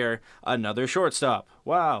list here, another shortstop.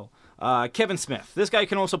 Wow. Kevin Smith. This guy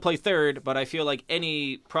can also play third, but I feel like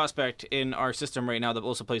any prospect in our system right now that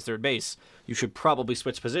also plays third base, you should probably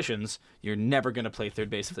switch positions. You're never going to play third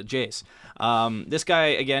base with the Jays. This guy,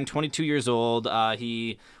 again, 22 years old.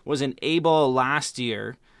 He was an A-ball last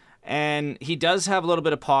year, and he does have a little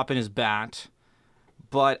bit of pop in his bat,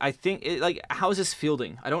 but I think, how is his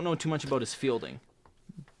fielding? I don't know too much about his fielding.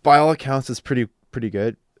 By all accounts, it's pretty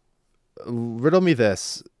good. Riddle me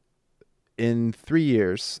this. In 3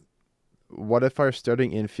 years, what if our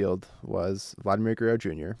starting infield was Vladimir Guerrero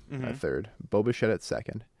Jr. At third, Bo Bichette at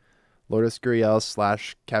second, Lourdes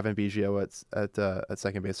Gurriel / Kevin Biggio at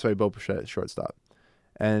second base, sorry, Bo Bichette at shortstop.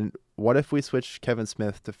 And what if we switched Kevin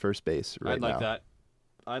Smith to first base right now?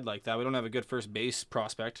 I'd like that. We don't have a good first base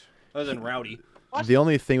prospect other than Rowdy. What? The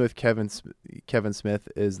only thing with Kevin Smith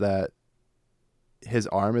is that his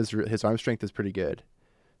arm strength is pretty good.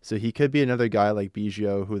 So he could be another guy like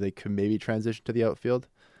Biggio who they could maybe transition to the outfield.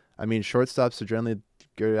 I mean, shortstops are generally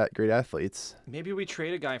great athletes. Maybe we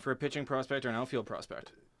trade a guy for a pitching prospect or an outfield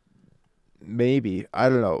prospect. Maybe. I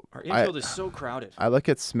don't know. Our infield is so crowded. I look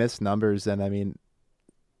at Smith's numbers, and I mean,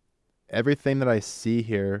 everything that I see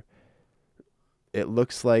here, it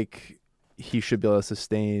looks like he should be able to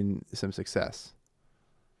sustain some success.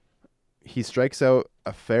 He strikes out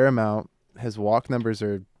a fair amount. His walk numbers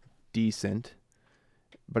are decent,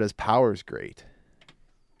 but his power is great.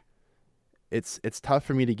 It's tough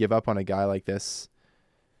for me to give up on a guy like this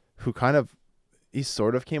who he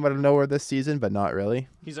sort of came out of nowhere this season, but not really.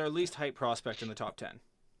 He's our least hype prospect in the top 10.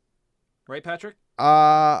 Right, Patrick?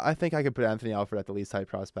 I think I could put Anthony Alford at the least hype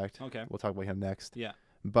prospect. Okay. We'll talk about him next. Yeah.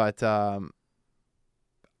 But I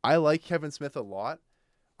like Kevin Smith a lot.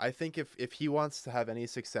 I think if he wants to have any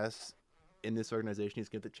success in this organization, he's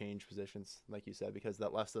going to change positions, like you said, because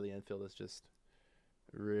that left of the infield is just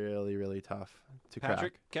really, really tough to crack.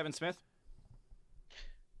 Patrick, Kevin Smith?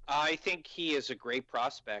 I think he is a great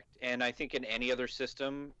prospect, and I think in any other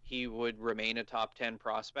system he would remain a top 10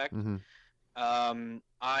 prospect. Mm-hmm.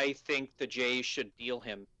 I think the Jays should deal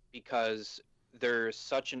him because there's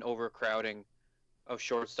such an overcrowding of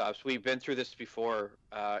shortstops. We've been through this before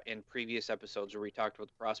in previous episodes where we talked about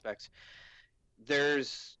the prospects.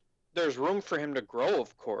 There's room for him to grow,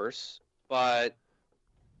 of course, but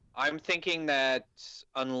I'm thinking that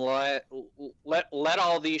let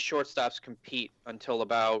all these shortstops compete until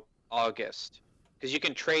about August, because you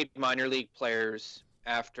can trade minor league players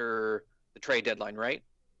after the trade deadline, right?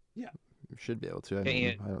 Yeah, you should be able to.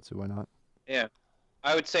 I don't see why not. Yeah,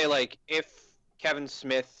 I would say if Kevin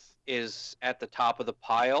Smith is at the top of the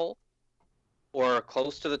pile or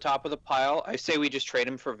close to the top of the pile, I say we just trade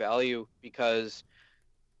him for value because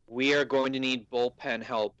we are going to need bullpen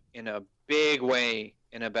help in a big way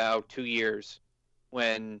in about 2 years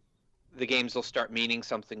when the games will start meaning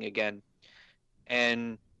something again.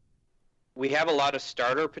 And we have a lot of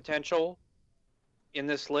starter potential, in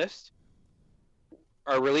this list.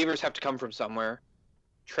 Our relievers have to come from somewhere.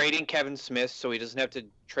 Trading Kevin Smith so he doesn't have to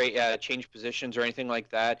change positions or anything like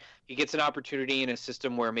that. He gets an opportunity in a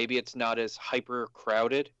system where maybe it's not as hyper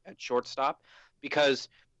crowded at shortstop, because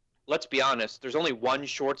let's be honest, there's only one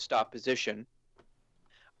shortstop position.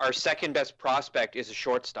 Our second best prospect is a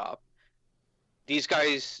shortstop. These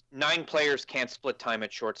guys, 9 players can't split time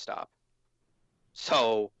at shortstop.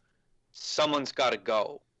 So someone's got to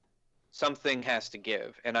go. Something has to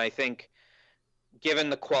give. And I think given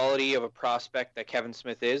the quality of a prospect that Kevin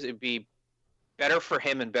Smith is, it'd be better for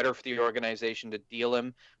him and better for the organization to deal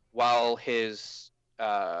him while his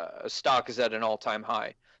stock is at an all-time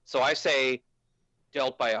high. So I say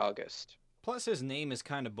dealt by August. Plus, his name is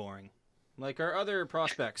kind of boring. Like our other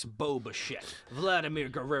prospects, Bo Bichette, Vladimir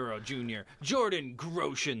Guerrero Jr., Jordan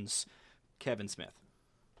Groshans, Kevin Smith.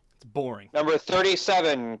 It's boring. Number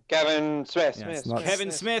 37, Kevin Smith. Yeah, it's not-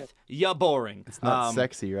 Kevin Smith, ya boring. It's not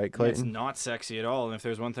sexy, right, It's Clayton? not sexy at all. And if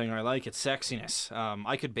there's one thing I like, it's sexiness.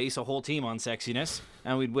 I could base a whole team on sexiness,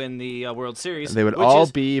 and we'd win the World Series. They would which all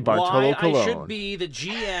is be Bartolo why Colon. I should be the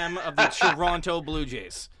GM of the Toronto Blue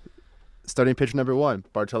Jays. Starting pitcher number 1,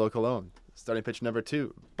 Bartolo Colon. Starting pitcher number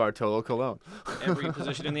 2, Bartolo Colon. Every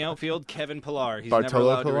position in the outfield, Kevin Pillar. He's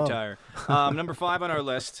Bartolo never allowed Colon. to retire. Number 5 on our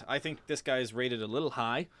list, I think this guy is rated a little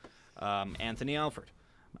high, Anthony Alford.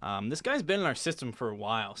 This guy's been in our system for a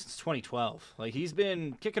while, since 2012. Like, he's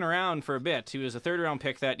been kicking around for a bit. He was a third-round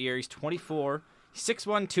pick that year. He's 24,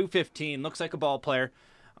 6'1", 215, looks like a ball player.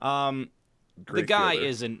 The Great guy fielder.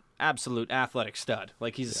 is an absolute athletic stud.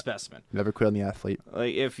 Like, he's a specimen. Never quit on the athlete.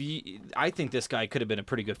 Like, I think this guy could have been a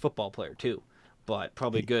pretty good football player too, but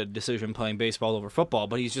probably a good decision playing baseball over football.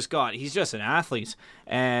 But he's just an athlete,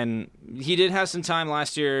 and he did have some time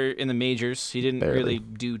last year in the majors. He didn't Barely. really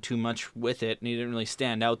do too much with it, and he didn't really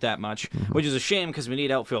stand out that much, which is a shame because we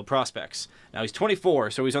need outfield prospects. Now he's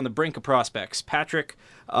 24, so he's on the brink of prospects. Patrick,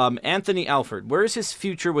 Anthony Alford, where is his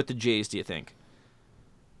future with the Jays? Do you think?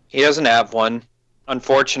 He doesn't have one,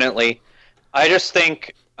 unfortunately. I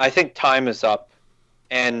think time is up.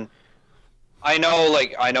 And I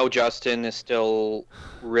know Justin is still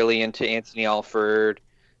really into Anthony Alford,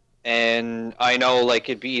 and I know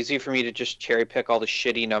it'd be easy for me to just cherry pick all the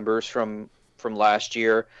shitty numbers from last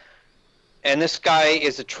year. And this guy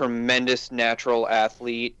is a tremendous natural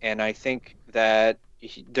athlete, and I think that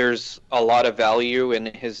there's a lot of value in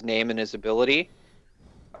his name and his ability.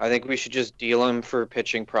 I think we should just deal him for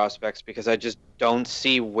pitching prospects, because I just don't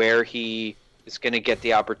see where he is going to get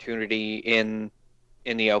the opportunity in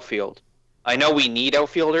the outfield. I know we need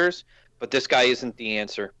outfielders, but this guy isn't the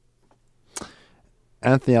answer.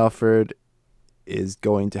 Anthony Alford is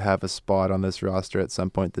going to have a spot on this roster at some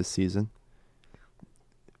point this season,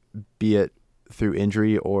 be it through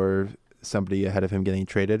injury or somebody ahead of him getting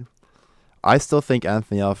traded. I still think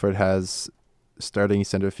Anthony Alford has starting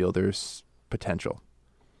center fielder's potential.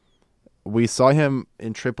 We saw him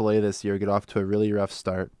in AAA this year get off to a really rough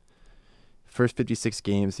start. First 56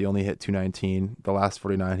 games, he only hit 219. The last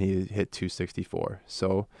 49, he hit 264.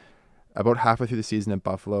 So about halfway through the season at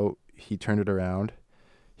Buffalo, he turned it around.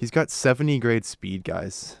 He's got 70 grade speed,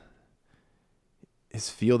 guys.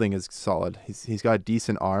 His fielding is solid. He's got a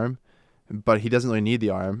decent arm, but he doesn't really need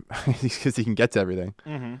the arm because he can get to everything.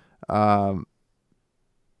 Mm-hmm.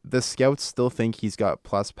 The scouts still think he's got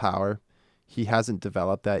plus power. He hasn't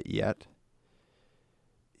developed that yet.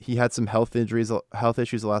 He had some health issues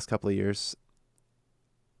the last couple of years.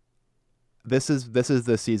 This is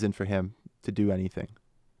the season for him to do anything.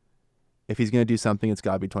 If he's going to do something, it's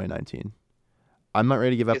got to be 2019. I'm not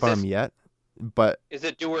ready to give up on him yet, but Is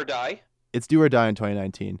it do or die? it's do or die in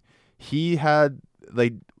 2019. He had,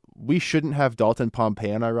 we shouldn't have Dalton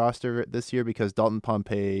Pompey on our roster this year, because Dalton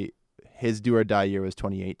Pompey, his do or die year was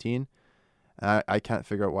 2018. I can't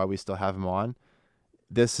figure out why we still have him on.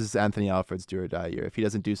 This is Anthony Alford's do or die year. If he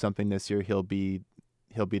doesn't do something this year, he'll be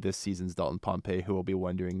this season's Dalton Pompey, who will be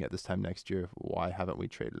wondering at this time next year, why haven't we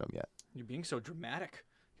traded him yet? You're being so dramatic.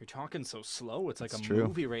 You're talking so slow. It's like It's a true.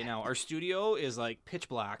 movie right now. Our studio is pitch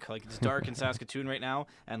black. It's dark in Saskatoon right now,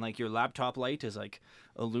 and your laptop light is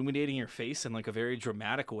illuminating your face in a very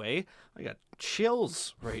dramatic way. I got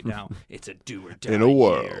chills right now. It's a do or die In a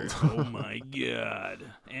world. year. Oh my God,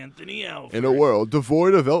 Anthony Alford. In a world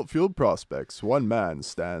devoid of outfield prospects, one man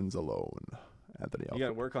stands alone. Anthony You got to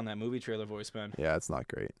Alford. work on that movie trailer voice, man. Yeah, it's not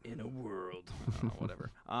great. In a world, whatever.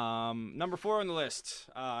 Number 4 on the list,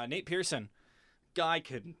 Nate Pearson. Guy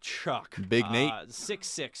can chuck. Big Nate.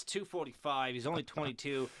 6'6", 245. He's only 22.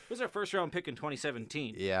 He was our first round pick in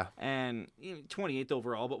 2017. Yeah. And 28th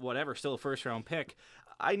overall, but whatever, still a first round pick.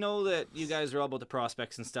 I know that you guys are all about the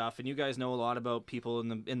prospects and stuff, and you guys know a lot about people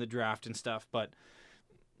in the draft and stuff, but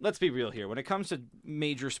let's be real here. When it comes to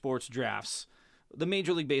major sports drafts, the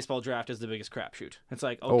Major League Baseball draft is the biggest crapshoot. It's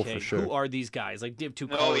like, okay, for sure. who are these guys? Like Div 2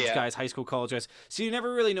 college yeah. guys, high school college guys. So you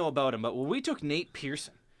never really know about them. But when we took Nate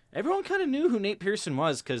Pearson, everyone kind of knew who Nate Pearson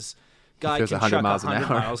was because guy There's can 100 chuck miles an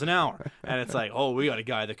 100 hour. miles an hour. And it's like, oh, we got a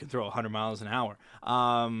guy that can throw 100 miles an hour.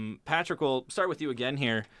 Patrick, we'll start with you again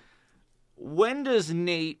here. When does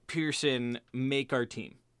Nate Pearson make our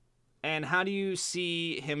team? And how do you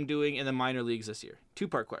see him doing in the minor leagues this year?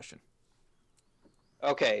 Two-part question.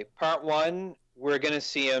 Okay, part one, we're going to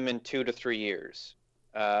see him in 2 to 3 years,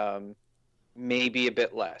 maybe a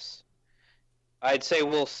bit less. I'd say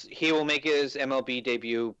he will make his MLB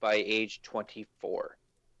debut by age 24.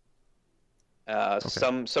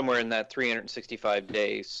 Somewhere in that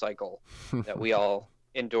 365-day cycle that we all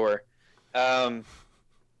endure. As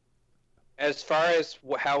far as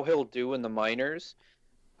how he'll do in the minors,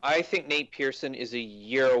 I think Nate Pearson is a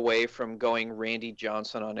year away from going Randy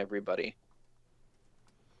Johnson on everybody.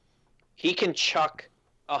 He can chuck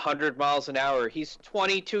 100 miles an hour. He's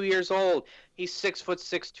 22 years old. He's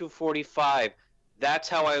 6'6", 245. That's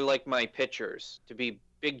how I like my pitchers, to be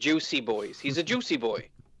big juicy boys. He's a juicy boy.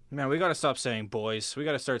 Man, we got to stop saying boys. We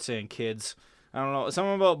got to start saying kids. I don't know.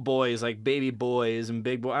 Something about boys, like baby boys and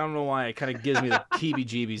big boys. I don't know why. It kind of gives me the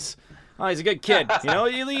heebie-jeebies. Oh, he's a good kid. You know,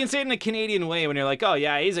 you can say it in a Canadian way when you're like, oh,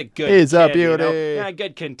 yeah, he's a good kid. He's a beauty. You know? Yeah, a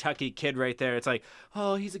good Kentucky kid right there. It's like,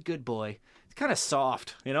 oh, he's a good boy. It's kind of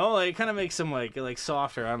soft, you know? Like, it kind of makes him, like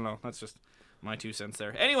softer. I don't know. That's just my 2 cents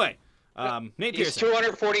there. Anyway, Nate He's Pearson.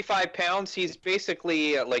 245 pounds. He's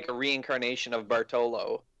basically like a reincarnation of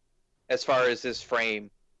Bartolo as far as his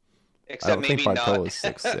frame. I Except don't think maybe Bartolo's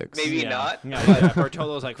not. 6'6". Maybe Yeah. not. Yeah.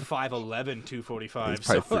 Bartolo's like 5'11", 245. He's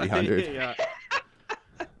probably 300. Yeah.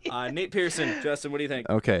 Nate Pearson. Justin, what do you think?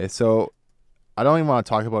 Okay, so I don't even want to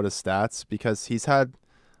talk about his stats because he's had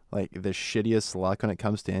like the shittiest luck when it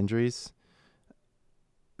comes to injuries.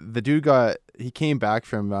 The dude he came back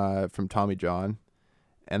from Tommy John,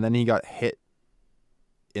 and then he got hit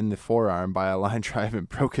in the forearm by a line drive and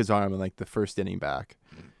broke his arm in like the first inning back.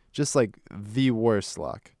 Just like the worst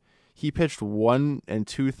luck. He pitched 1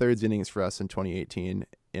 2/3 innings for us in 2018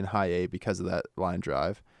 in high A because of that line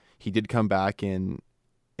drive. He did come back in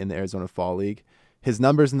the Arizona Fall League. His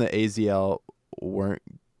numbers in the AZL weren't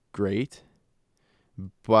great,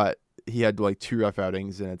 but he had like 2 rough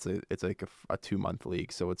outings, and it's like a 2-month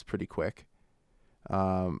league, so it's pretty quick.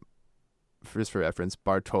 Just for reference,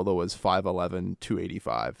 Bartolo was 5'11",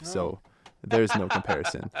 285, so there's no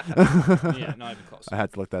comparison. Yeah, not even close. I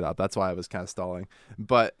had to look that up. That's why I was kind of stalling.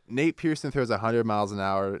 But Nate Pearson throws 100 miles an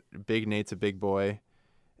hour. Big Nate's a big boy.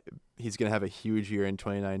 He's going to have a huge year in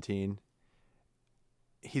 2019.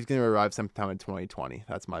 He's going to arrive sometime in 2020.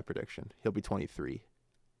 That's my prediction. He'll be 23.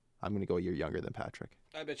 I'm going to go a year younger than Patrick.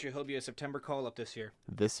 I bet you he'll be a September call-up this year.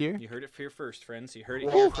 This year? You heard it here first, friends. You heard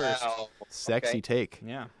it here first. Wow. Sexy Okay. take.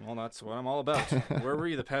 Yeah, well, that's what I'm all about. Where were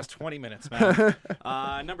you the past 20 minutes, man?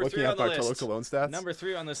 Number 3 on the Bartolo list. Colon stats? Number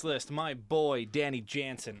 3 on this list, my boy, Danny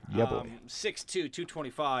Jansen. Yeah, boy. 6'2",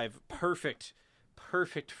 225.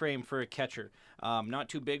 Perfect frame for a catcher. Not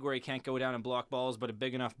too big where he can't go down and block balls, but a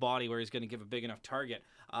big enough body where he's going to give a big enough target.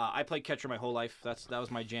 I played catcher my whole life. That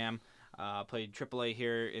was my jam. Played AAA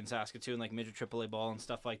here in Saskatoon, like midget AAA ball and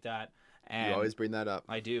stuff like that. And You always bring that up.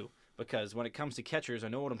 I do, because when it comes to catchers, I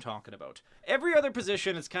know what I'm talking about. Every other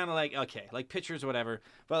position, it's kind of like, okay, like pitchers or whatever.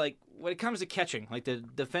 But like when it comes to catching, like the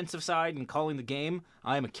defensive side and calling the game,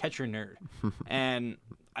 I am a catcher nerd. And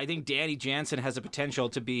I think Danny Jansen has the potential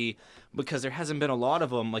to be, because there hasn't been a lot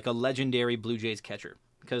of them, like a legendary Blue Jays catcher.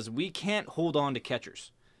 Because we can't hold on to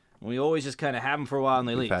catchers. We always just kind of have them for a while and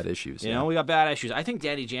they leave. We've had issues. You know, we got bad issues. I think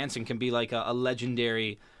Danny Jansen can be like a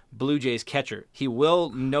legendary Blue Jays catcher. He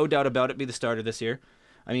will, no doubt about it, be the starter this year.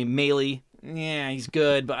 I mean, Maley, yeah, he's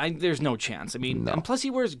good, but there's no chance. I mean, No. and plus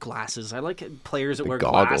he wears glasses. I like players that The wear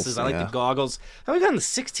goggles, glasses. I like yeah. the goggles. How we got in the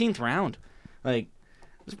 16th round? Like,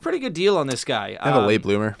 it's a pretty good deal on this guy. I have a late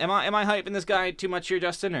bloomer. Am I hyping this guy too much here,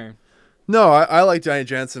 Justin? Or No, I like Danny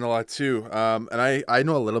Jansen a lot too. And I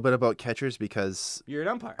know a little bit about catchers because you're an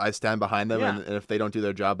umpire? I stand behind them, Yeah. and if they don't do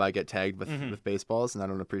their job, I get tagged with baseballs, and I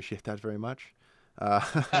don't appreciate that very much.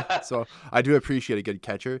 So I do appreciate a good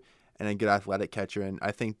catcher and a good athletic catcher, and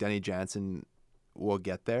I think Danny Jansen will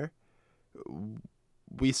get there.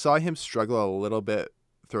 We saw him struggle a little bit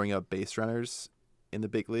throwing out base runners in the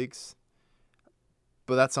big leagues,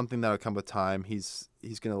 but that's something that'll come with time. He's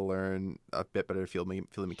going to learn a bit better field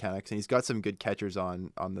mechanics, and he's got some good catchers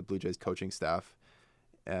on the Blue Jays coaching staff.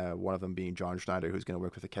 One of them being John Schneider, who's going to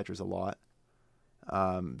work with the catchers a lot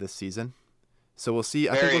this season. So we'll see.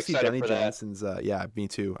 I think Very we'll see excited Danny for that. Jansen's. Yeah, me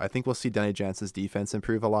too. I think we'll see Danny Jansen's defense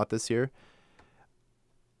improve a lot this year.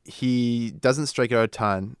 he doesn't strike out a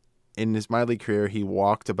ton. In his minor league career, he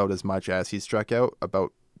walked about as much as he struck out,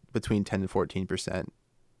 about between 10 and 14%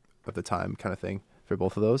 of the time, kind of thing, for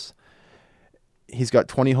both of those. He's got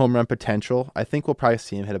 20 home run potential. I think we'll probably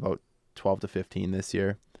see him hit about 12 to 15 this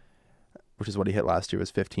year, which is what he hit last year,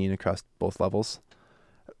 was 15 across both levels.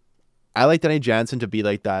 I like Danny Jansen to be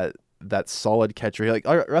like that solid catcher, like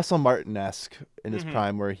Russell Martin-esque in his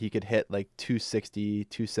prime, where he could hit like 260,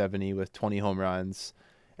 270 with 20 home runs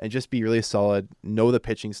and just be really solid, know the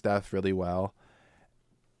pitching staff really well.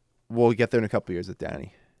 We'll get there in a couple of years with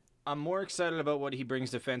Danny. I'm more excited about what he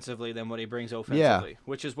brings defensively than what he brings offensively,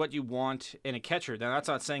 which is what you want in a catcher. Now, that's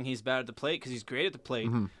not saying he's bad at the plate, because he's great at the plate,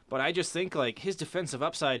 but I just think like his defensive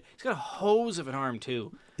upside, he's got a hose of an arm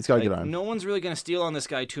too. He's got like, a good arm. No one's really going to steal on this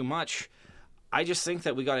guy too much. I just think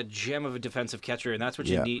that we got a gem of a defensive catcher, and that's what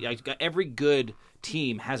you need. Every good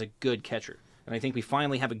team has a good catcher, and I think we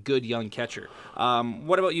finally have a good young catcher.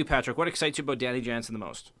 What about you, Patrick? What excites you about Danny Jansen the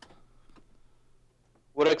most?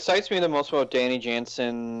 What excites me the most about Danny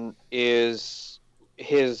Jansen is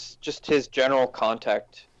his general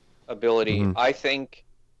contact ability. I think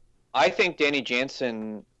Danny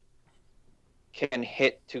Jansen can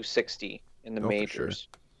hit 260 in the majors.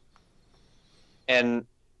 Sure. And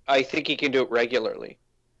I think he can do it regularly.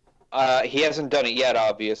 He hasn't done it yet,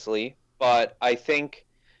 obviously, but I think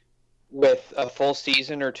with a full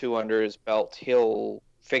season or two under his belt, he'll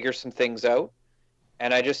figure some things out.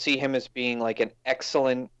 And I just see him as being like an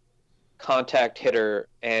excellent contact hitter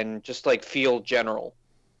and just like field general.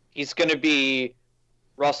 He's going to be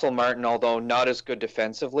Russell Martin, although not as good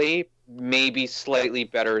defensively, maybe slightly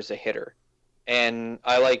better as a hitter. And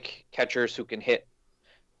I like catchers who can hit.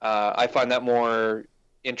 I find that more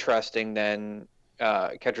interesting than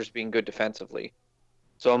catchers being good defensively.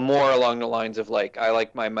 So I'm more along the lines of like, I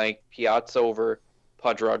like my Mike Piazza over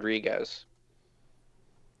Pudge Rodriguez.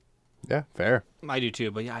 Yeah, fair. I do too,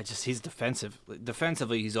 but yeah, he's defensive.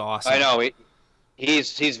 Defensively, he's awesome. I know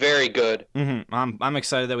he's very good. I'm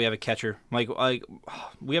excited that we have a catcher. Like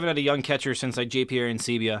we haven't had a young catcher since like JP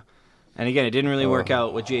Arencibia, and again, it didn't really work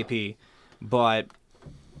out with JP, but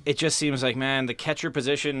it just seems like, man, the catcher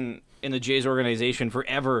position in the Jays organization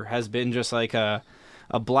forever has been just like a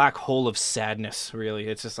black hole of sadness, really.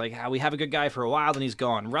 It's just like how we have a good guy for a while, then he's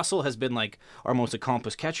gone. Russell has been like our most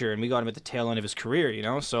accomplished catcher, and we got him at the tail end of his career, you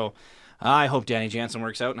know? So I hope Danny Jansen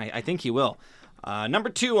works out, and I think he will. Number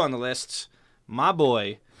 2 on the list, my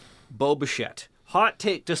boy, Bo Bichette. Hot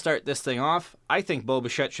take to start this thing off. I think Bo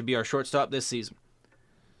Bichette should be our shortstop this season.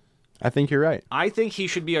 I think you're right. I think he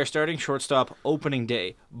should be our starting shortstop opening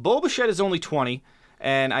day. Bo Bichette is only 20,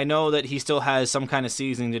 and I know that he still has some kind of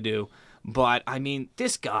seasoning to do. But, I mean,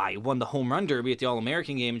 this guy won the home run derby at the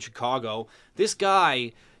All-American game in Chicago. This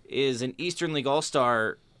guy is an Eastern League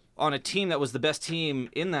All-Star on a team that was the best team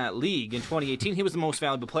in that league in 2018. He was the most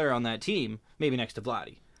valuable player on that team, maybe next to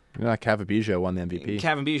Vladdy. Kevin Biggio won the MVP.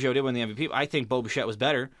 Kevin Biggio did win the MVP. I think Bo Bichette was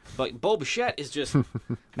better. But Bo Bichette is just,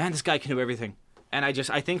 man, this guy can do everything. And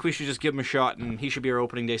I think we should just give him a shot, and he should be our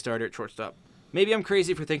opening day starter at shortstop. Maybe I'm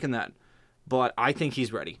crazy for thinking that, but I think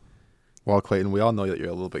he's ready. Well, Clayton, we all know that you're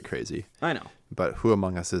a little bit crazy. I know. But who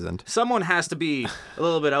among us isn't? Someone has to be a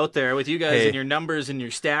little bit out there with you guys and your numbers and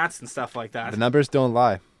your stats and stuff like that. The numbers don't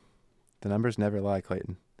lie. The numbers never lie,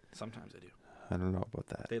 Clayton. Sometimes they do. I don't know about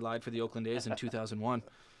that. They lied for the Oakland A's in 2001.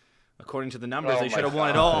 According to the numbers, they should have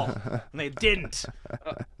won it all, and they didn't.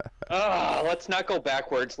 Let's not go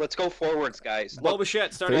backwards. Let's go forwards, guys. Bo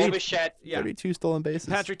Bichette started. Bo Bichette. 32 stolen bases.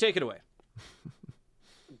 Patrick, take it away.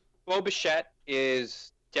 Bo Bichette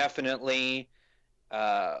is definitely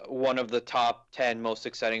one of the top 10 most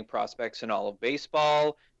exciting prospects in all of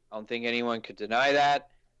baseball. I don't think anyone could deny that.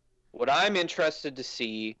 What I'm interested to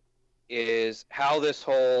see is how this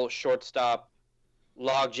whole shortstop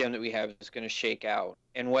logjam that we have is going to shake out,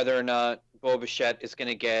 and whether or not Bo Bichette is going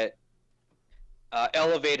to get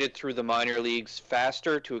elevated through the minor leagues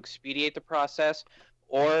faster to expedite the process,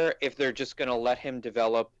 or if they're just going to let him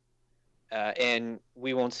develop and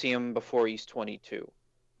we won't see him before he's 22.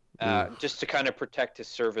 Just to kind of protect his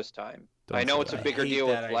service time. I know it's a bigger deal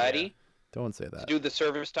with Vladdy. Don't say that. To do the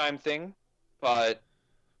service time thing, but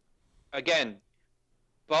again,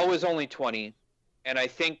 Bo is only 20, and I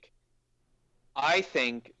think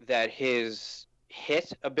that his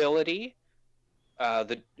hit ability,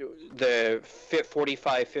 the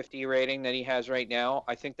 45-50 rating that he has right now,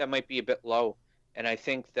 I think that might be a bit low. And I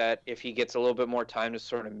think that if he gets a little bit more time to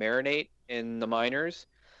sort of marinate in the minors,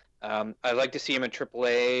 I'd like to see him in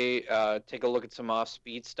AAA, take a look at some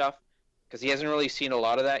off-speed stuff, because he hasn't really seen a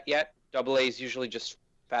lot of that yet. AA is usually just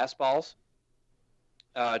fastballs.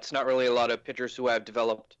 It's not really a lot of pitchers who have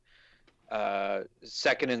developed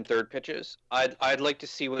second and third pitches. I'd like to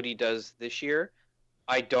see what he does this year.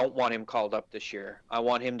 I don't want him called up this year. I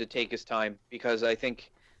want him to take his time because I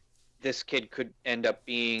think this kid could end up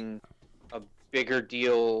being a bigger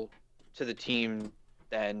deal to the team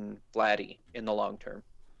than Vladdy in the long term.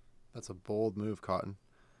 That's a bold move, Cotton.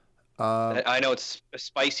 I know it's a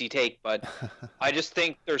spicy take, but I just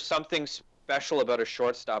think there's something special about a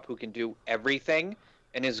shortstop who can do everything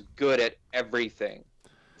and is good at everything.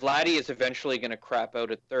 Vladdy is eventually going to crap out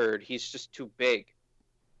at third. He's just too big.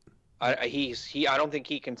 I don't think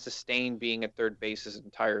he can sustain being at third base his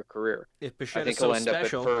entire career. If I Bichette think is so he'll end up at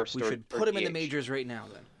special, first we or- should or put him in the DH. majors right now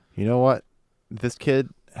then. You know what? This kid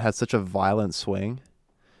has such a violent swing.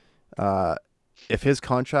 If his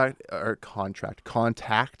contact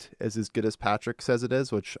is as good as Patrick says it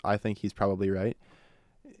is, which I think he's probably right,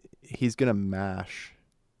 he's gonna mash.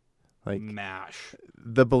 Like Mash.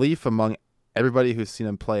 the belief among everybody who's seen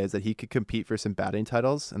him play is that he could compete for some batting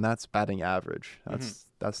titles, and that's batting average.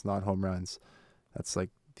 That's not home runs. That's like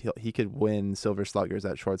he could win Silver Sluggers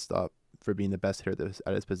at shortstop for being the best hitter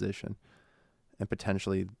at his position, and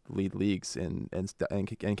potentially lead leagues in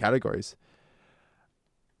categories.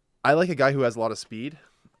 I like a guy who has a lot of speed,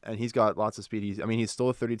 and he's got lots of speed. He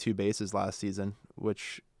stole 32 bases last season,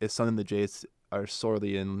 which is something the Jays are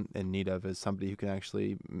sorely in need of, is somebody who can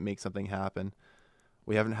actually make something happen.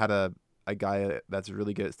 We haven't had a guy that's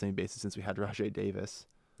really good at stealing bases since we had Rajay Davis,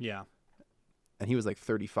 Yeah. and he was like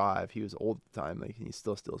 35. He was old at the time, like he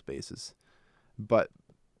still steals bases. But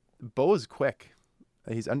Bo is quick.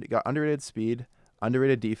 He's got underrated speed,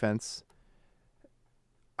 underrated defense.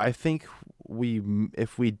 I think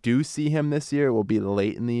if we do see him this year, it will be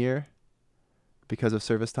late in the year because of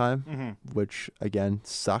service time, which again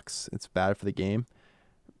sucks. It's bad for the game.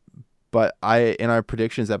 But in our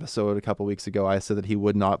predictions episode a couple weeks ago, I said that he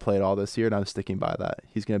would not play at all this year, and I'm sticking by that.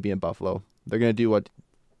 He's going to be in Buffalo. They're going to do what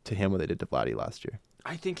they did to Vladdy last year.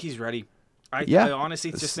 I think he's ready. I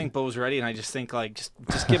honestly just think Bo's ready, and I just think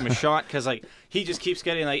just give him a shot because he just keeps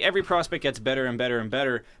getting every prospect gets better and better and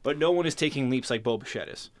better, but no one is taking leaps like Bo Bichette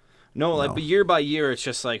is. No, but year by year, it's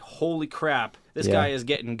just holy crap, this guy is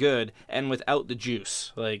getting good, and without the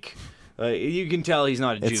juice, you can tell he's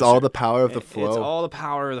not a juicer. It's all the power of the flow. It's all the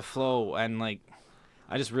power of the flow, and I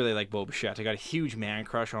just really like Bo Bichette. I got a huge man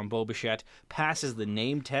crush on Bo Bichette. Passes the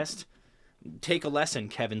name test. Take a lesson,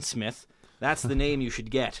 Kevin Smith. That's the name you should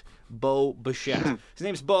get. Bo Bichette. His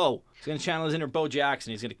name's Bo. He's going to channel his inner Bo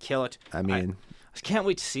Jackson. He's going to kill it. I mean, I just can't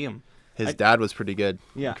wait to see him. His dad was pretty good.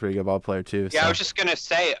 Yeah. Pretty good ball player, too. Yeah, so. I was just going to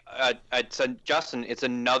say, Justin, it's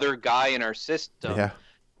another guy in our system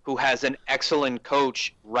who has an excellent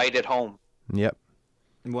coach right at home. Yep.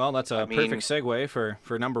 Well, that's a perfect segue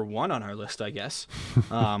for number one on our list, I guess.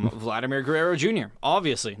 Vladimir Guerrero Jr.,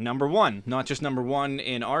 obviously, number one. Not just number one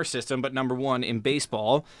in our system, but number one in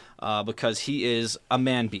baseball because he is a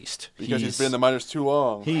man beast. Because he's been in the minors too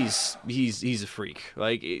long. He's a freak.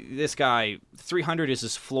 This guy, 300 is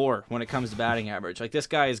his floor when it comes to batting average. This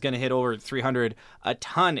guy is going to hit over 300 a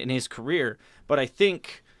ton in his career. But I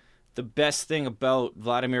think the best thing about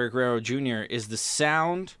Vladimir Guerrero Jr. is the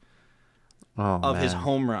sound of his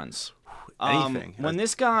home runs. Anything. When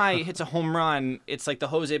this guy hits a home run, it's like the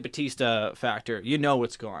Jose Bautista factor. You know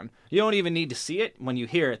it's gone. You don't even need to see it. When you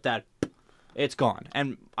hear it, it's gone.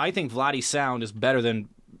 And I think Vladdy's sound is better than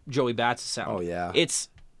Joey Bats' sound. Oh, yeah. It's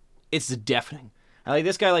deafening.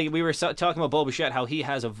 This guy, we were talking about Bo Bichette, how he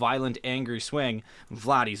has a violent, angry swing.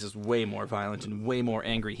 Vladdy's is way more violent and way more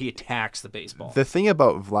angry. He attacks the baseball. The thing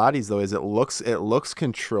about Vladdy's, though, is it looks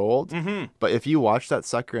controlled. But if you watch that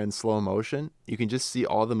sucker in slow motion, you can just see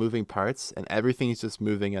all the moving parts, and everything's just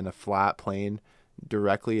moving in a flat plane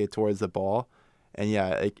directly towards the ball. And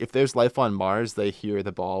yeah, if there's life on Mars, they hear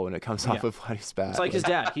the ball when it comes off of Vladdy's bat. It's like his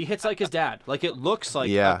dad. He hits like his dad. It looks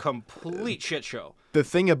like a complete shit show. The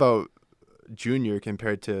thing about Junior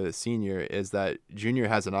compared to Senior is that Junior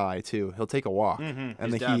has an eye too. He'll take a walk, and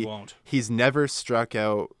his dad won't. He's never struck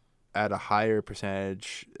out at a higher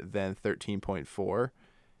percentage than 13.4,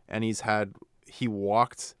 and he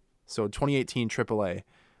walked. So 2018 AAA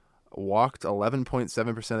walked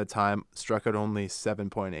 11.7% of the time, struck out only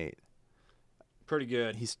 7.8. Pretty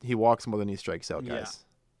good. He walks more than he strikes out, guys.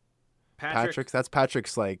 Yeah. That's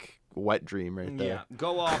Patrick's wet dream right there. Yeah,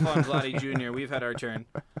 go off on Vladdy Jr. We've had our turn.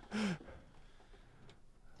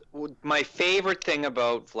 My favorite thing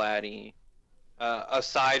about Vladdy,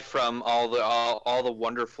 aside from all the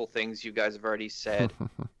wonderful things you guys have already said,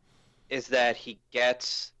 is that he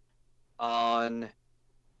gets on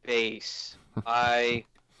base. I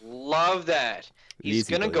love that. He's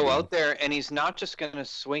going to go out there, and he's not just going to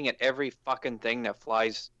swing at every fucking thing that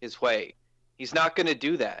flies his way. He's not going to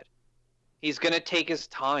do that. He's going to take his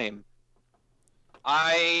time.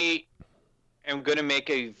 I am going to make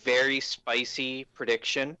a very spicy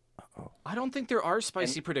prediction. I don't think there are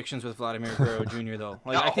spicy predictions with Vladimir Guerrero Jr. though.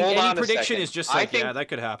 Like, No, I think hold any on a prediction second. is just I like, think- yeah, that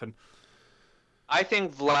could happen. I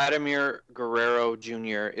think Vladimir Guerrero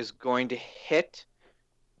Jr. is going to hit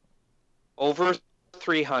over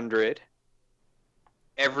 300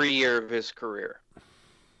 every year of his career.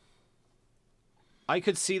 I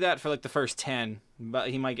could see that for like the first 10, but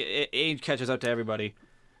he might get age catches up to everybody.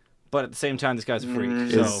 But at the same time, this guy's a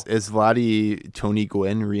freak. So Is Vladdy Tony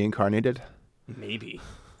Gwynn reincarnated? maybe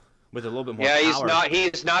with a little bit more Yeah, power.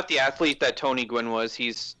 he's not the athlete that Tony Gwynn was.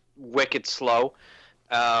 He's wicked slow.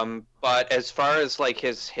 But as far as like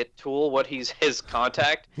his hit tool, his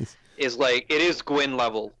contact is like, it is Gwynn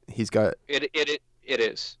level. He's got It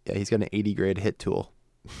is. he's got an 80 grade hit tool.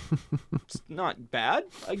 It's not bad,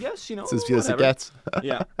 I guess. You know, It's as good as it whatever. gets.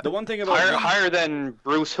 Yeah. The one thing about Higher than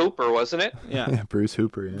Bruce Hooper, wasn't it? yeah. Bruce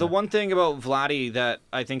Hooper. Yeah. The one thing about Vladdy that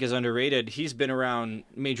I think is underrated, he's been around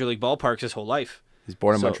Major League ballparks his whole life. He's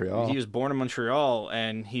born in So, Montreal. He was born in Montreal,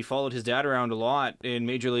 and he followed his dad around a lot in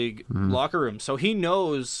Major League locker rooms. So he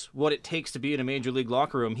knows what it takes to be in a Major League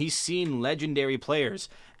locker room. He's seen legendary players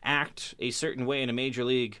act a certain way in a Major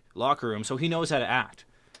League locker room, so he knows how to act.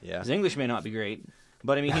 Yeah. His English may not be great,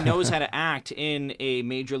 but I mean, he knows how to act in a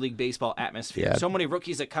Major League Baseball atmosphere. Yeah. So many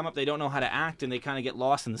rookies that come up, they don't know how to act, and they kind of get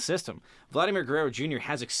lost in the system. Vladimir Guerrero Jr.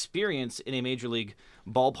 has experience in a Major League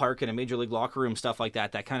ballpark and a Major League locker room, stuff like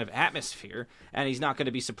that kind of atmosphere, and he's not going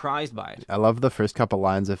to be surprised by it. I love the first couple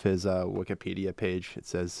lines of his Wikipedia page. It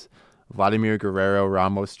says, Vladimir Guerrero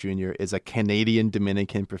Ramos Jr. is a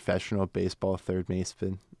Canadian-Dominican professional baseball third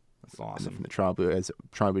baseman. That's From awesome. the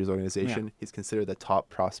Toronto Blues organization. He's considered the top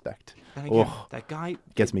prospect. And again, Oh, that guy,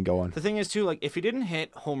 gets me going. the thing is, too, like, if he didn't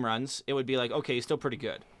hit home runs, it would be like, okay, he's still pretty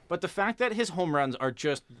good. But the fact that his home runs are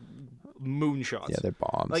just moonshots. Yeah, they're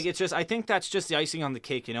bombs. Like, it's just, I think that's just the icing on the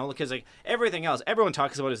cake, you know? Because, like, everything else, everyone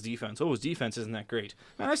talks about his defense. Oh, his defense isn't that great.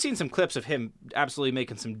 Man, I've seen some clips of him absolutely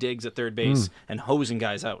making some digs at third base and hosing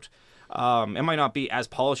guys out. It might not be as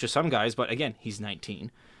polished as some guys, but again, he's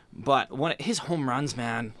 19. But his home runs,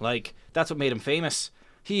 man, like, that's what made him famous.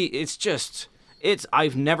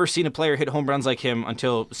 I've never seen a player hit home runs like him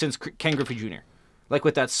since Ken Griffey Jr. Like,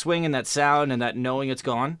 with that swing and that sound and that knowing it's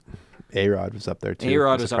gone. A-Rod was up there, too.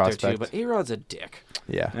 A-Rod as was a up there, too, prospect. but A-Rod's a dick.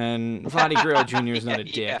 Yeah. And Vladdy Guerrero Jr. is not a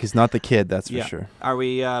dick. Yeah. He's not the kid, that's for Yeah. sure. Are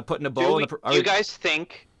we putting a bow on the... Do you guys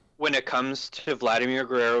think, when it comes to Vladimir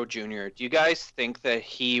Guerrero Jr., do you guys think that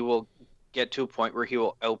he will get to a point where he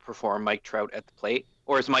will outperform Mike Trout at the plate?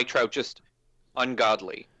 Or is Mike Trout just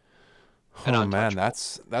ungodly? and Oh, man,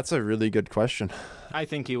 untouchable? that's a really good question. I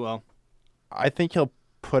think he will. I think he'll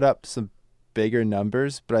put up some bigger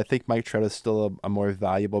numbers, but I think Mike Trout is still a more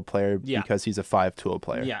valuable player Yeah. because he's a 5-tool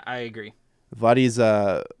player. Yeah, I agree. Vladdy's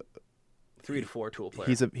 3 to 4 tool player.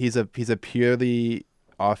 he's a purely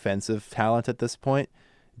offensive talent at this point.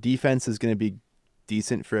 Defense is going to be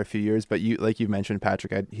decent for a few years, but like you mentioned,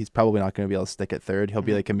 Patrick, he's probably not going to be able to stick at third. He'll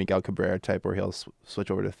be like a Miguel Cabrera type, where he'll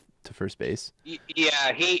switch over to first base.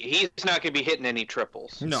 Yeah, he's not going to be hitting any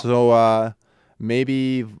triples. No. So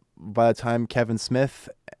maybe by the time Kevin Smith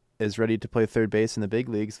is ready to play third base in the big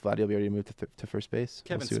leagues, Vladdy will be ready to move to first base.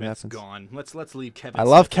 Kevin We'll see what Smith's happens. gone. Let's leave Kevin I Smith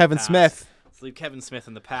love in the Kevin past. Smith. Let's leave Kevin Smith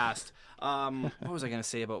in the past. What was I going to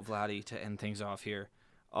say about Vladdy to end things off here?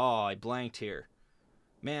 Oh, I blanked here.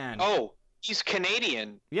 Man. Oh, he's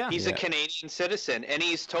Canadian. Yeah. He's Yeah. a Canadian citizen, and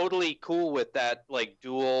he's totally cool with that, like,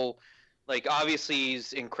 dual. Like, obviously,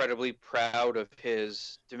 he's incredibly proud of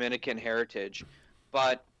his Dominican heritage,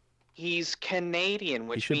 but he's Canadian,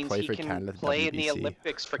 which should means play he for can Canada play in the WBC.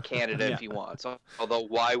 Olympics for Canada Yeah. if he wants. Although,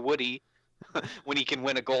 why would he when he can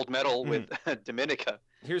win a gold medal with Dominica?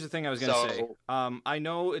 Here's the thing I was going to say. So- I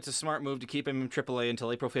know it's a smart move to keep him in AAA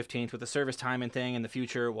until April 15th with the service time and thing in the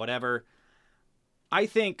future, whatever. I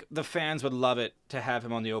think the fans would love it to have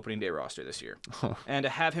him on the opening day roster this year and to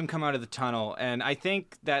have him come out of the tunnel. And I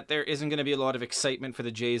think that there isn't going to be a lot of excitement for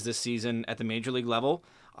the Jays this season at the major league level.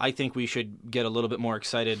 I think we should get a little bit more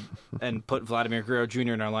excited and put Vladimir Guerrero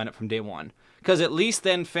Jr. in our lineup from day one. Because at least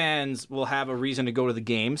then fans will have a reason to go to the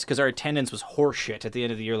games, because our attendance was horseshit at the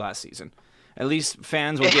end of the year last season. At least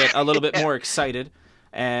fans will get a little bit more excited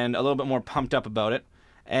and a little bit more pumped up about it.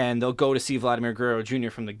 And they'll go to see Vladimir Guerrero Jr.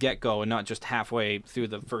 from the get-go and not just halfway through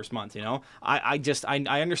the first month, you know? I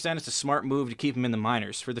understand it's a smart move to keep him in the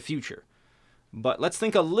minors for the future. But let's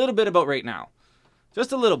think a little bit about right now.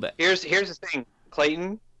 Just a little bit. Here's the thing,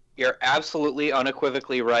 Clayton. You're absolutely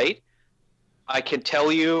unequivocally right. I can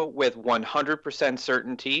tell you with 100%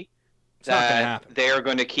 certainty It's not gonna that happen. they are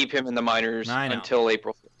going to keep him in the minors I know. until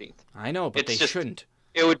April 15th. I know, but It's they just- shouldn't.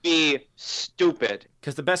 It would be stupid.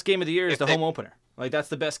 Because the best game of the year is If the they- home opener. Like, that's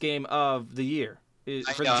the best game of the year for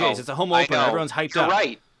the know, Jays. It's a home I opener. know. Everyone's hyped You're up.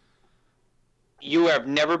 right. You have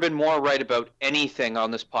never been more right about anything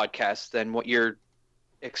on this podcast than what you're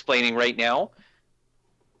explaining right now.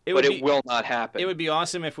 But it will not happen. It would be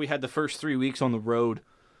awesome if we had the first 3 weeks on the road,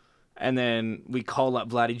 and then we call up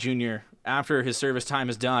Vladdy Jr. after his service time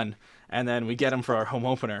is done, and then we get him for our home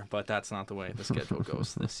opener. But that's not the way the schedule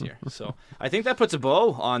goes this year. So I think that puts a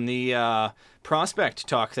bow on the prospect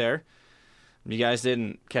talk there. You guys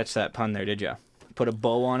didn't catch that pun there, did you? Put a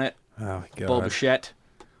bow on it. Oh my god. Bo Bichette.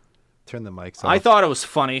 Turn the mics off. I thought it was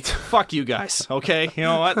funny. Fuck you guys. Okay, you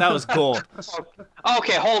know what? That was gold.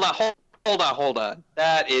 Okay, hold on.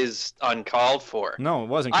 That is uncalled for. No, it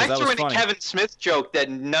wasn't I because that threw was in a funny. Kevin Smith joke that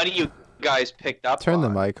none of you guys picked up Turn the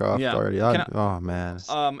on. mic off Yeah. already. Can Oh man.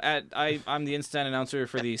 I'm the instant announcer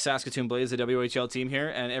for the Saskatoon Blaze, the WHL team here,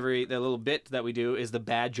 and the little bit that we do is the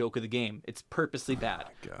bad joke of the game. It's purposely bad.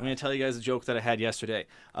 God. I'm going to tell you guys a joke that I had yesterday.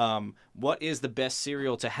 What is the best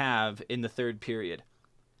cereal to have in the third period?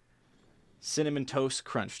 Cinnamon Toast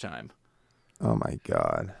Crunch Time. Oh my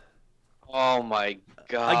god. Oh my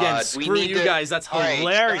god. Again, We screw need you to- guys. That's All right,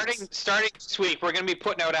 hilarious. starting this week, we're going to be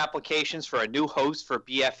putting out applications for a new host for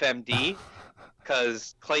BFMD.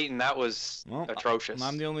 Because, Clayton, that was Well, atrocious.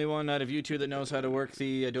 I'm the only one out of you two that knows how to work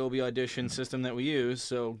the Adobe Audition system that we use,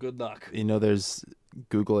 so good luck. You know, there's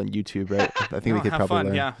Google and YouTube, right? I think we could have probably fun.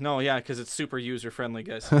 learn. Yeah, because it's super user friendly,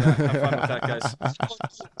 guys. Yeah, have fun with that, guys.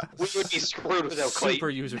 We would be screwed without Clayton. Super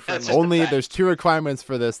user That's friendly. just a Only fact. there's 2 requirements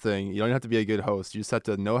for this thing. You don't have to be a good host. You just have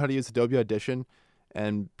to know how to use Adobe Audition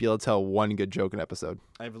and be able to tell one good joke an episode.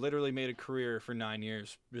 I've literally made a career for 9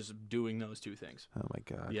 years just doing those 2 things. Oh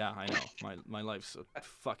my god. Yeah, I know. My life's a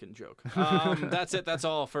fucking joke. That's it. That's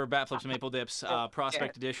all for Bat Flips and Maple Dips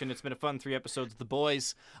Prospect Edition. It's been a fun 3 episodes of The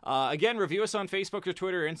Boys. Again, review us on Facebook or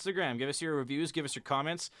Twitter or Instagram. Give us your reviews. Give us your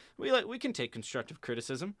comments. We can take constructive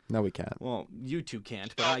criticism. No, we can't. Well, you two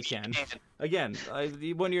can't, but No, I you can. can't. Again,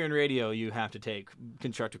 when you're in radio, you have to take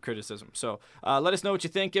constructive criticism. So let us know what you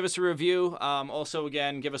think. Give us a review. Also,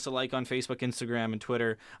 again, give us a like on Facebook, Instagram, and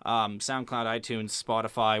Twitter. SoundCloud, iTunes,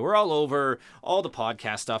 Spotify. We're all over. All the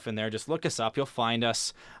podcast stuff in there. Just look us up. You'll find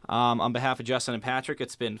us. On behalf of Justin and Patrick,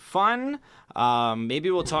 it's been fun.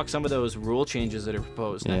 Maybe we'll talk some of those rule changes that are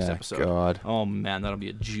proposed next Yeah, episode. God. Oh, man, that'll be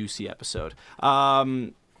a juicy episode.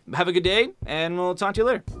 Have a good day, and we'll talk to you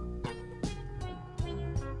later.